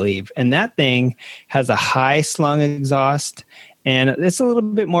K-Pipe, I believe. And that thing has a high slung exhaust, and it's a little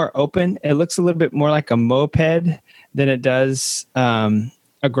bit more open. It looks a little bit more like a moped than it does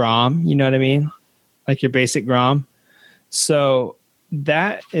a Grom. You know what I mean? Like your basic Grom. So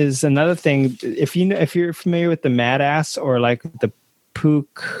that is another thing. If you're familiar with the Mad Ass or like the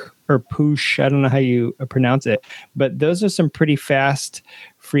Pook or Poosh, I don't know how you pronounce it, but those are some pretty fast,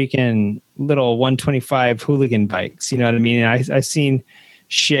 freaking little 125 hooligan bikes. You know what I mean? I've seen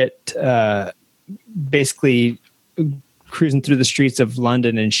shit basically cruising through the streets of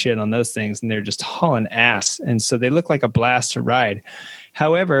London and shit on those things, and they're just hauling ass, and so they look like a blast to ride.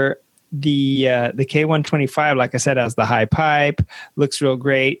 However, the K125, like I said, has the high pipe, looks real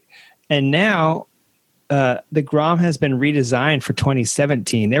great, and now the Grom has been redesigned for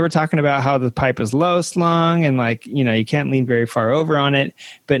 2017. They were talking about how the pipe is low slung and like, you know, you can't lean very far over on it.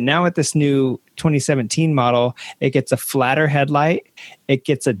 But now with this new 2017 model, it gets a flatter headlight. It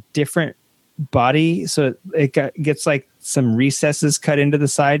gets a different body. So it gets like some recesses cut into the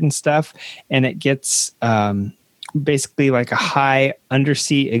side and stuff. And it gets basically like a high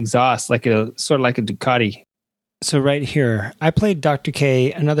underseat exhaust, like a sort of like a Ducati. So right here, I played Dr.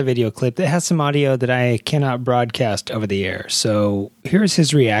 K another video clip that has some audio that I cannot broadcast over the air. So here's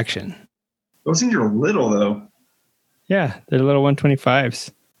his reaction. Those things are little, though. Yeah, they're little 125s.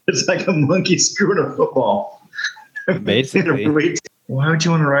 It's like a monkey screwing a football. Basically. Why would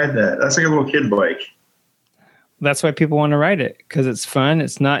you want to ride that? That's like a little kid bike. That's why people want to ride it, because it's fun.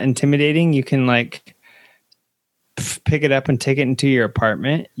 It's not intimidating. You can like pick it up and take it into your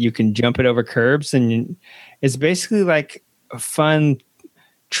apartment. You can jump it over curbs, and it's basically like a fun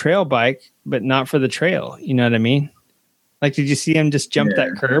trail bike, but not for the trail. You know what I mean? Like, did you see him just jump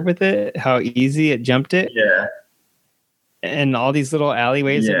that curb with it? How easy it jumped it? Yeah. And all these little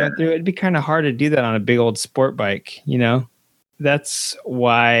alleyways that go through it. It'd be kind of hard to do that on a big old sport bike, you know? That's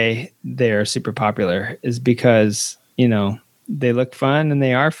why they're super popular, is because, you know, they look fun and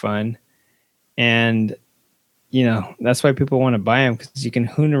they are fun. And, you know, that's why people want to buy them, because you can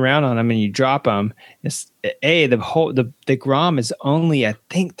hoon around on them and you drop them. The Grom is only, I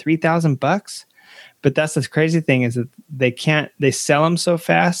think, $3,000. But that's the crazy thing, is that they sell them so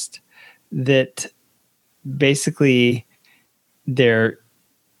fast that basically they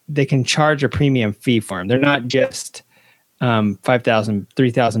can charge a premium fee for them. They're not just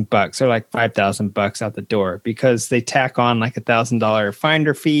 $3,000. They're like $5,000 out the door, because they tack on like $1,000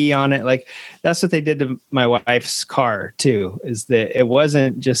 finder fee on it. Like, that's what they did to my wife's car too, is that it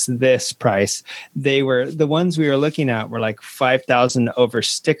wasn't just this price. The ones we were looking at were like 5,000 over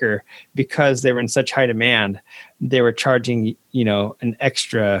sticker, because they were in such high demand. They were charging, you know, an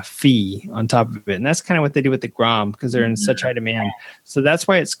extra fee on top of it. And that's kind of what they do with the Grom, because they're in such high demand. So that's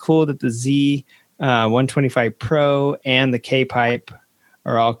why it's cool that the Z 125 Pro and the K pipe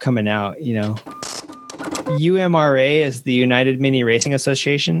are all coming out, you know. UMRA is the United Mini Racing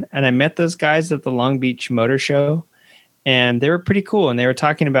Association, and I met those guys at the Long Beach Motor Show, and they were pretty cool. And they were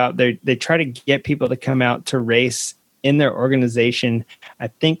talking about they try to get people to come out to race in their organization. I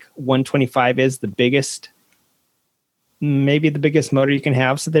think 125 is the biggest, maybe the biggest motor you can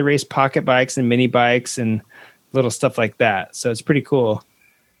have. So they race pocket bikes and mini bikes and little stuff like that. So it's pretty cool.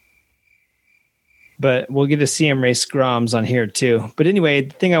 But we'll get to see them race Groms on here too. But anyway,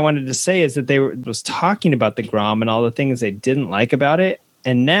 the thing I wanted to say is that was talking about the Grom and all the things they didn't like about it.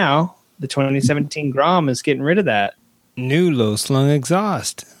 And now the 2017 Grom is getting rid of that. New low slung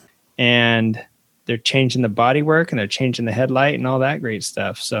exhaust. And they're changing the bodywork, and they're changing the headlight and all that great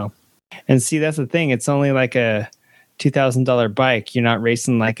stuff. So, and see, that's the thing. It's only like a $2,000 bike. You're not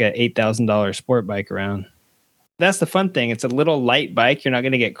racing like a $8,000 sport bike around. That's the fun thing. It's a little light bike. You're not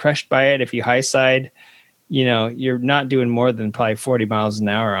going to get crushed by it. If you high side, you know, you're not doing more than probably 40 miles an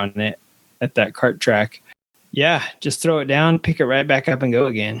hour on it at that kart track. Yeah, just throw it down, pick it right back up and go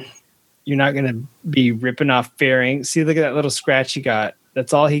again. You're not going to be ripping off fairing. See, look at that little scratch he got.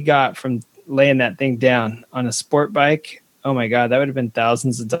 That's all he got from laying that thing down on a sport bike. Oh my God, that would have been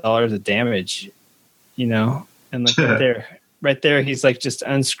thousands of dollars of damage, you know? And look right there, he's like just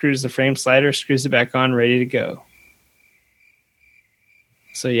unscrews the frame slider, screws it back on, ready to go.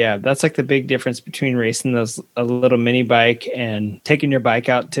 So yeah, that's like the big difference between racing a little mini bike and taking your bike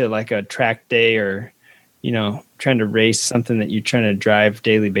out to like a track day, or, you know, trying to race something that you're trying to drive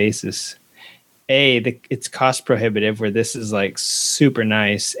daily basis. It's cost prohibitive, where this is like super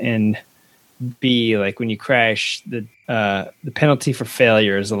nice, and B, like when you crash, the penalty for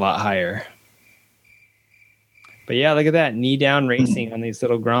failure is a lot higher. But yeah, look at that, knee down racing on these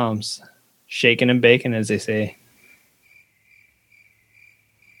little Groms, shaking and baking, as they say.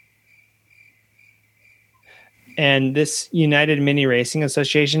 And this United Mini Racing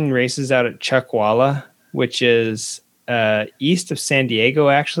Association races out at Chuckwalla, which is east of San Diego,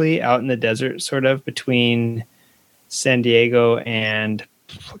 actually, out in the desert, sort of between San Diego and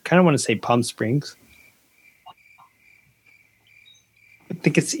kind of want to say Palm Springs. I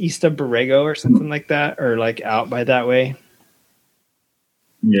think it's east of Borrego or something like that, or like out by that way.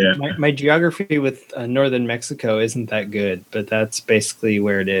 Yeah. My geography with northern Mexico isn't that good, but that's basically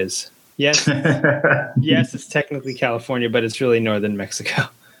where it is. Yes, yes, it's technically California, but it's really northern Mexico.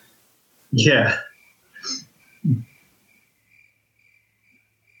 Yeah.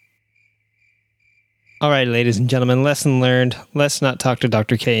 All right, ladies and gentlemen, lesson learned. Let's not talk to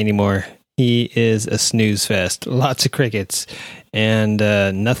Dr. K anymore. He is a snooze fest. Lots of crickets and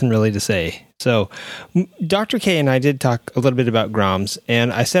nothing really to say. So Dr. K and I did talk a little bit about Groms,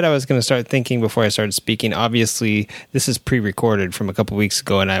 and I said I was going to start thinking before I started speaking. Obviously, this is pre-recorded from a couple weeks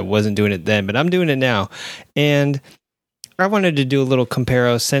ago, and I wasn't doing it then, but I'm doing it now. And I wanted to do a little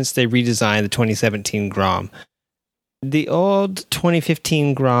comparo since they redesigned the 2017 Grom. The old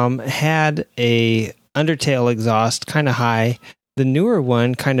 2015 Grom had a undertail exhaust, kind of high. The newer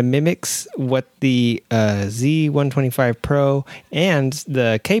one kind of mimics what the Z125 Pro and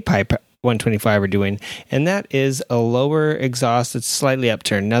the K-Pipe 125 are doing, and that is a lower exhaust that's slightly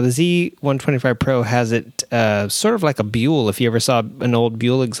upturned. Now, the Z125 Pro has it sort of like a Buell. If you ever saw an old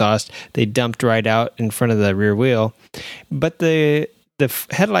Buell exhaust, they dumped right out in front of the rear wheel. But the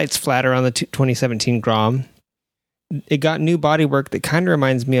headlights flatter on the 2017 Grom. It got new bodywork that kind of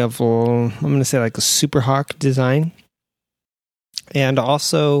reminds me of, I'm going to say like a Super Hawk design. And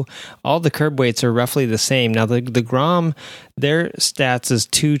also, all the curb weights are roughly the same. Now, the Grom, their stats is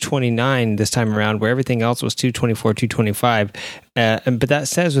 229 this time around, where everything else was 224, 225. But that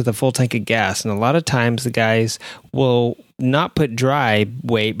says with a full tank of gas. And a lot of times, the guys will not put dry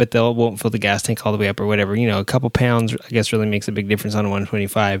weight, but they won't fill the gas tank all the way up or whatever. You know, a couple pounds, I guess, really makes a big difference on a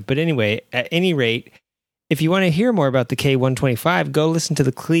 125. But anyway, at any rate, if you want to hear more about the K125, go listen to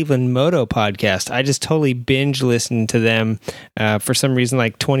the Cleveland Moto podcast. I just totally binge listened to them. For some reason,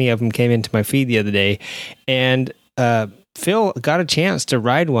 like 20 of them came into my feed the other day. And Phil got a chance to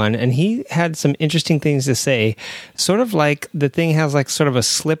ride one, and he had some interesting things to say. Sort of like the thing has like sort of a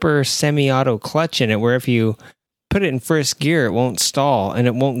slipper semi-auto clutch in it, where if you put it in first gear, it won't stall and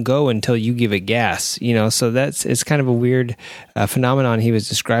it won't go until you give it gas, you know. So it's kind of a weird phenomenon he was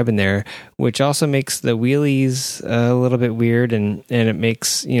describing there, which also makes the wheelies a little bit weird, and it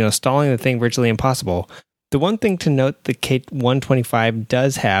makes, you know, stalling the thing virtually impossible. The one thing to note the K125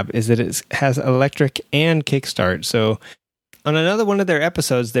 does have is that it has electric and kickstart. So on another one of their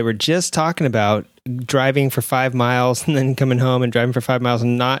episodes, they were just talking about driving for 5 miles and then coming home and driving for 5 miles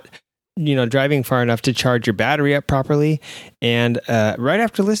and not, you know, driving far enough to charge your battery up properly. And right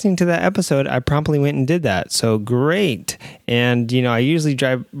after listening to that episode, I promptly went and did that. So great. And, you know, I usually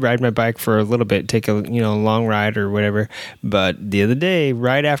ride my bike for a little bit, take a, you know, long ride or whatever. But the other day,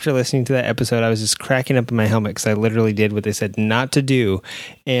 right after listening to that episode, I was just cracking up in my helmet because I literally did what they said not to do.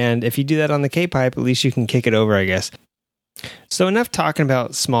 And if you do that on the K-Pipe, at least you can kick it over, I guess. So enough talking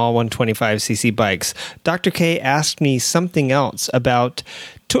about small 125cc bikes. Dr. K asked me something else about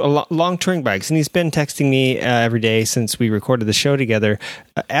long touring bikes, and he's been texting me every day since we recorded the show together,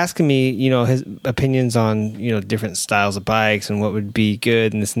 asking me, you know, his opinions on, you know, different styles of bikes and what would be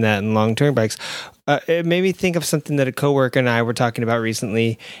good and this and that and long touring bikes. It made me think of something that a coworker and I were talking about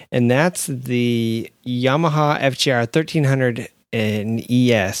recently, and that's the Yamaha FJR 1300 and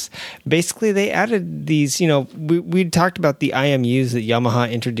ES. Basically, they added these, you know, we talked about the IMUs that Yamaha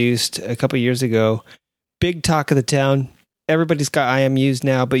introduced a couple years ago. Big talk of the town. Everybody's got IMUs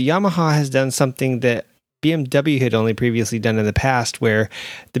now, but Yamaha has done something that BMW had only previously done in the past, where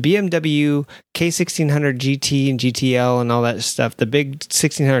the BMW K1600 GT and GTL and all that stuff, the big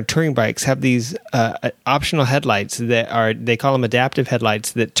 1600 touring bikes have these optional headlights that are, they call them adaptive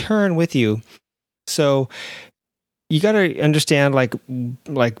headlights, that turn with you. So you got to understand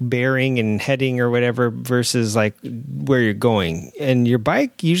like bearing and heading or whatever versus like where you're going. And your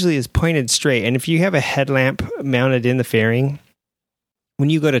bike usually is pointed straight. And if you have a headlamp mounted in the fairing, when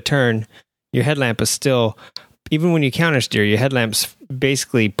you go to turn, your headlamp is still, even when you countersteer, your headlamp's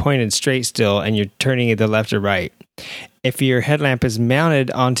basically pointed straight still, and you're turning either left or right. If your headlamp is mounted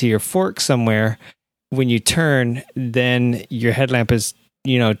onto your fork somewhere, when you turn, then your headlamp is,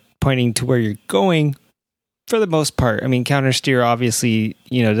 you know, pointing to where you're going. For the most part, I mean, counter steer obviously,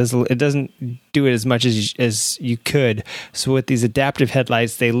 you know, it doesn't do it as much as you could. So with these adaptive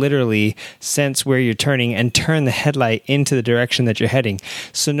headlights, they literally sense where you're turning and turn the headlight into the direction that you're heading.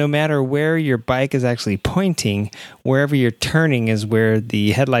 So no matter where your bike is actually pointing, wherever you're turning is where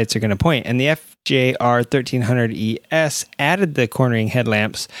the headlights are going to point. And the FJR 1300 ES added the cornering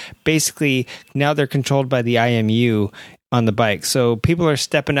headlamps. Basically, now they're controlled by the IMU. on the bike. So people are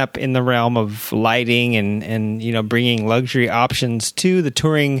stepping up in the realm of lighting and bringing luxury options to the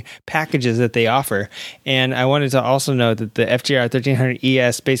touring packages that they offer. And I wanted to also note that the FJR 1300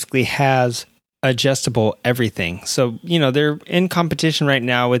 ES basically has adjustable everything. So, they're in competition right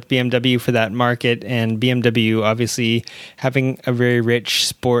now with BMW for that market, and BMW obviously having a very rich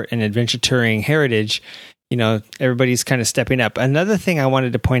sport and adventure touring heritage. Everybody's kind of stepping up. Another thing I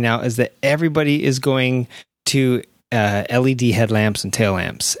wanted to point out is that everybody is going to LED headlamps and tail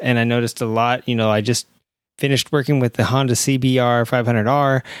lamps. And I noticed a lot, I just finished working with the Honda CBR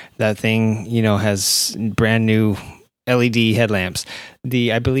 500R. That thing, has brand new LED headlamps.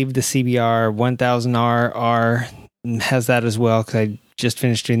 I believe the CBR 1000R has that as well, because I just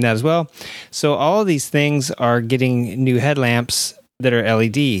finished doing that as well. So all of these things are getting new headlamps that are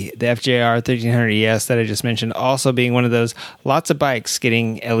LED. The FJR 1300 ES that I just mentioned also being one of those. Lots of bikes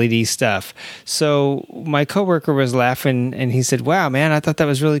getting LED stuff. So my coworker was laughing and he said, "Wow, man, I thought that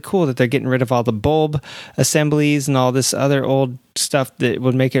was really cool that they're getting rid of all the bulb assemblies and all this other old stuff that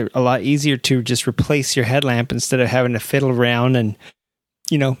would make it a lot easier to just replace your headlamp instead of having to fiddle around and,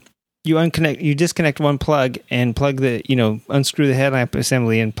 you disconnect one plug and plug unscrew the headlamp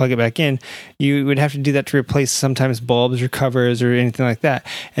assembly and plug it back in. You would have to do that to replace sometimes bulbs or covers or anything like that."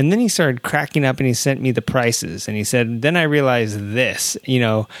 And then he started cracking up and he sent me the prices. And he said, "Then I realized this,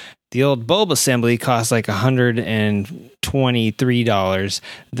 the old bulb assembly costs like $123.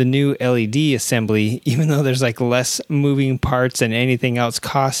 The new LED assembly, even though there's like less moving parts than anything else,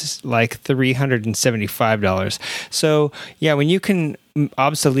 costs like $375. So yeah, when you can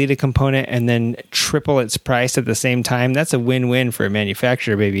obsolete a component and then triple its price at the same time, that's a win-win for a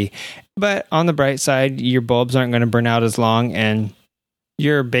manufacturer, baby. But on the bright side, your bulbs aren't going to burn out as long, and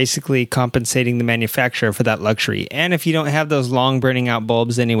you're basically compensating the manufacturer for that luxury. And if you don't have those long burning out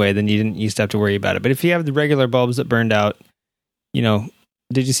bulbs anyway, then you didn't used to have to worry about it. But if you have the regular bulbs that burned out,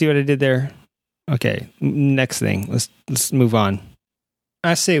 did you see what I did there? Okay, next thing. Let's move on.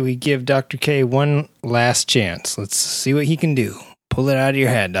 I say we give Dr. K one last chance. Let's see what he can do. Pull it out of your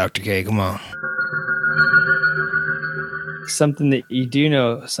hat, Dr. K. Come on. Something that you do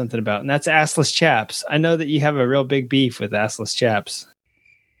know something about, and that's assless chaps. I know that you have a real big beef with assless chaps.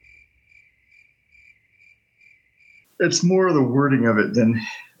 It's more the wording of it than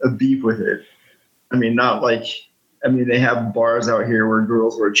a beef with it. I mean, they have bars out here where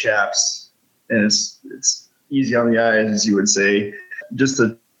girls wear chaps, and it's easy on the eyes, as you would say. Just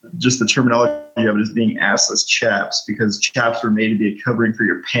the terminology of it is being assless chaps, because chaps were made to be a covering for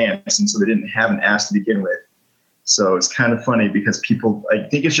your pants, and so they didn't have an ass to begin with. So it's kind of funny because people, I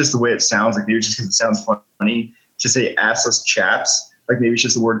think it's just the way it sounds. Like maybe it's just because it sounds funny to say assless chaps. Like maybe it's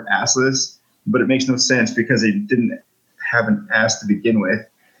just the word assless, but it makes no sense because they didn't have an ass to begin with.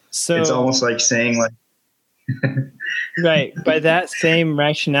 So it's almost like saying like, right. By that same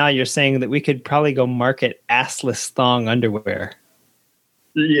rationale, you're saying that we could probably go market assless thong underwear.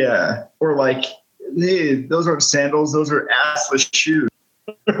 Yeah. Or like, hey, those aren't sandals, those are assless shoes.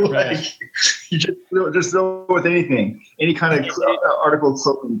 Like you just go with anything, any kind of article of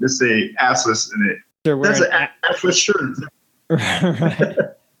clothing, just say assless in it. That's an assless shirt. Right.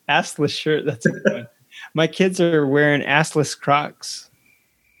 Assless shirt. That's a good one. My kids are wearing assless Crocs.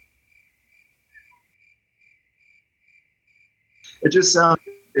 It just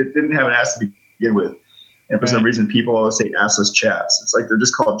it didn't have an ass to begin with. And for some reason, people always say assless chaps. It's like they're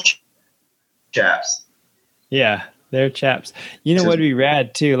just called chaps. Yeah, they're chaps. You know what would be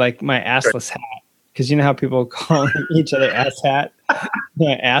rad, too? Like my assless hat. Because you know how people call each other ass hat?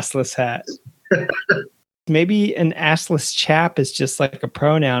 My assless hat. Maybe an assless chap is just like a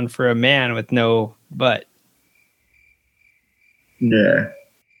pronoun for a man with no butt. Yeah.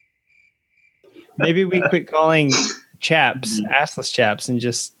 Maybe we quit calling chaps assless chaps and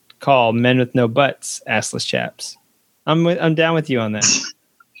just call men with no butts assless chaps. I'm down with you on that.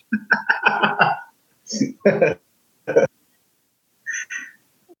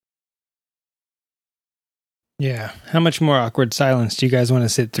 Yeah. How much more awkward silence do you guys want to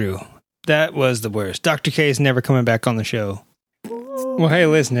sit through? That was the worst. Dr. K is never coming back on the show. Well, hey,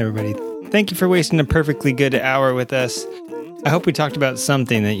 listen, everybody. Thank you for wasting a perfectly good hour with us. I hope we talked about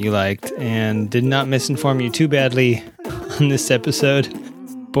something that you liked and did not misinform you too badly on this episode.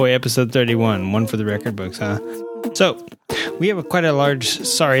 Boy, episode 31, one for the record books, huh? So, we have quite a large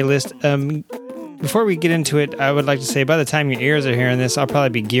sorry list. Before we get into it, I would like to say by the time your ears are hearing this, I'll probably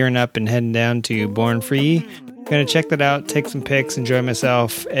be gearing up and heading down to Born Free. Going to check that out, take some pics, enjoy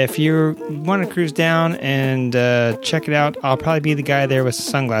myself. If you want to cruise down and check it out, I'll probably be the guy there with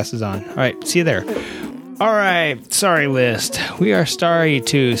sunglasses on. All right, see you there. All right, sorry list. We are sorry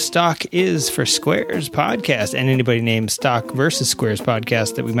to Stock is for Squares podcast and anybody named Stock versus Squares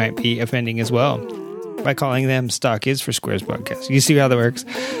podcast that we might be offending as well by calling them Stock is for Squares podcast. You see how that works?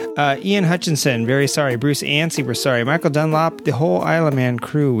 Ian Hutchinson, very sorry. Bruce Ansey, we're sorry. Michael Dunlop, the whole Isle of Man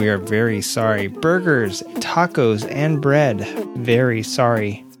crew, we are very sorry. Burgers, tacos, and bread, very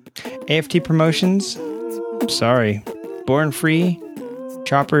sorry. AFT Promotions, sorry. Born Free,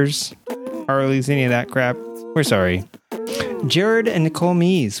 Choppers, Harleys, any of that crap, we're sorry. Jared and Nicole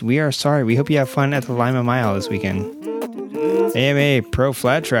Mees, we are sorry. We hope you have fun at the Lima Mile this weekend. AMA Pro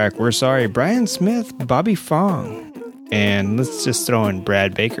Flat Track, we're sorry. Brian Smith, Bobby Fong, and let's just throw in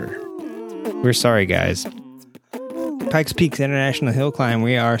Brad Baker. We're sorry, guys. Pikes Peak International Hill Climb,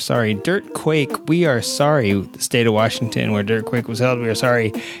 we are sorry. Dirt Quake, we are sorry. The state of Washington, where Dirt Quake was held, we are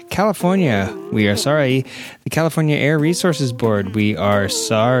sorry. California, we are sorry. The California Air Resources Board, we are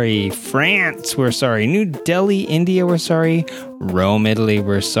sorry. France, we're sorry. New Delhi, India, we're sorry. Rome, Italy,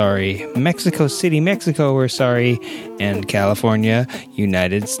 we're sorry. Mexico City, Mexico, we're sorry. And California,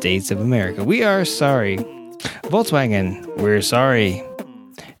 United States of America, we are sorry. Volkswagen, we're sorry.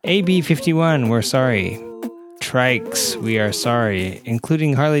 AB51, we're sorry. Trikes, we are sorry,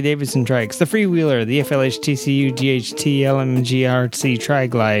 including Harley-Davidson Trikes, the Freewheeler, the FLH, TCU, GHT, LMGRC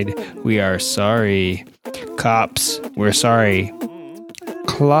Tri-Glide, we are sorry. Cops, we're sorry.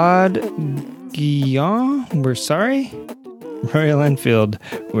 Claude Guillaume, we're sorry. Royal Enfield,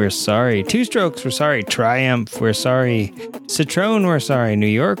 we're sorry. Two Strokes, we're sorry. Triumph, we're sorry. Citroen, we're sorry. New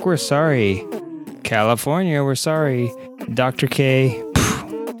York, we're sorry. California, we're sorry. Dr. K,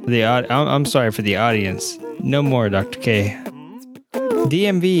 I'm sorry for the audience. No more, Dr. K.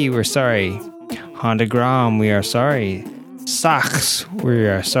 DMV, we're sorry. Honda Grom, we are sorry. Sachs, we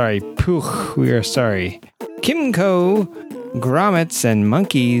are sorry. Puch, we are sorry. Kimco, Grommets, and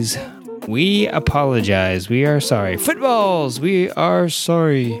Monkeys, we apologize. We are sorry. Footballs, we are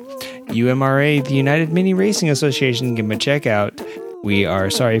sorry. UMRA, the United Mini Racing Association, give them a check out. We are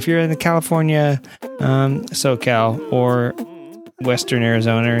sorry. If you're in the California, SoCal, or Western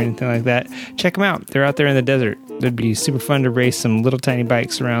Arizona or anything like that, check them out. They're out there in the desert. It'd be super fun to race some little tiny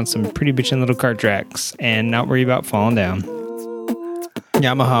bikes around some pretty bitchin' little kart tracks and not worry about falling down.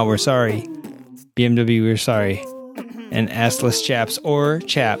 Yamaha, we're sorry. BMW, we're sorry. And assless chaps or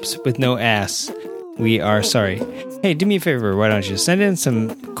chaps with no ass, we are sorry. Hey, do me a favor, why don't you send in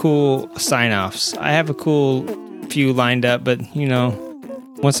some cool sign-offs? I have a cool few lined up, but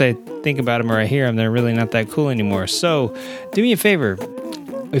once I think about them or I hear them, they're really not that cool anymore. So do me a favor.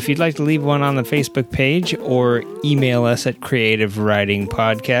 If you'd like to leave one on the Facebook page or email us at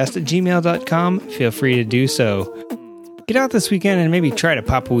creativewritingpodcast@gmail.com, feel free to do so. Get out this weekend and maybe try to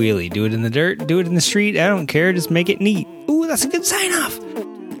pop a wheelie. Do it in the dirt, do it in the street. I don't care. Just make it neat. Ooh, that's a good sign off.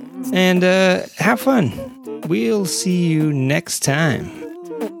 And have fun. We'll see you next time.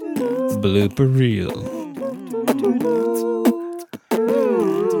 Blooper reel.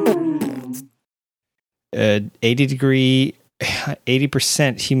 80-degree,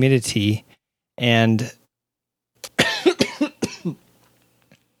 80% humidity, and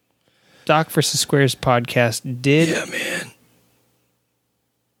Stock vs. Squares podcast did. Yeah,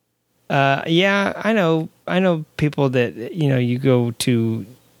 man. Yeah, I know people that you go to.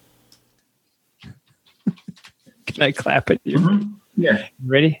 Can I clap at you? Mm-hmm. Yeah.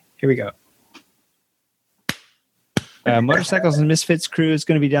 Ready? Here we go. Motorcycles and Misfits crew is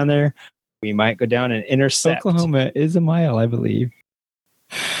going to be down there. We might go down and intercept. Oklahoma is a mile, I believe.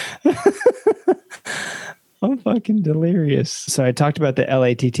 I'm fucking delirious. So I talked about the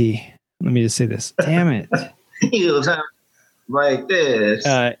LATT. Let me just say this. Damn it. You sound like this.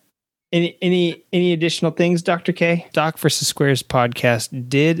 Any additional things, Dr. K? Stock vs. Squares podcast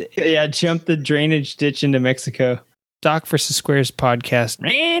did jump the drainage ditch into Mexico. Stock vs. Squares podcast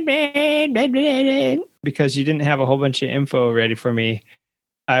because you didn't have a whole bunch of info ready for me.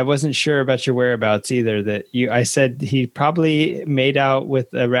 I wasn't sure about your whereabouts either. I said he probably made out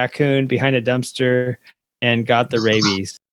with a raccoon behind a dumpster and got the rabies.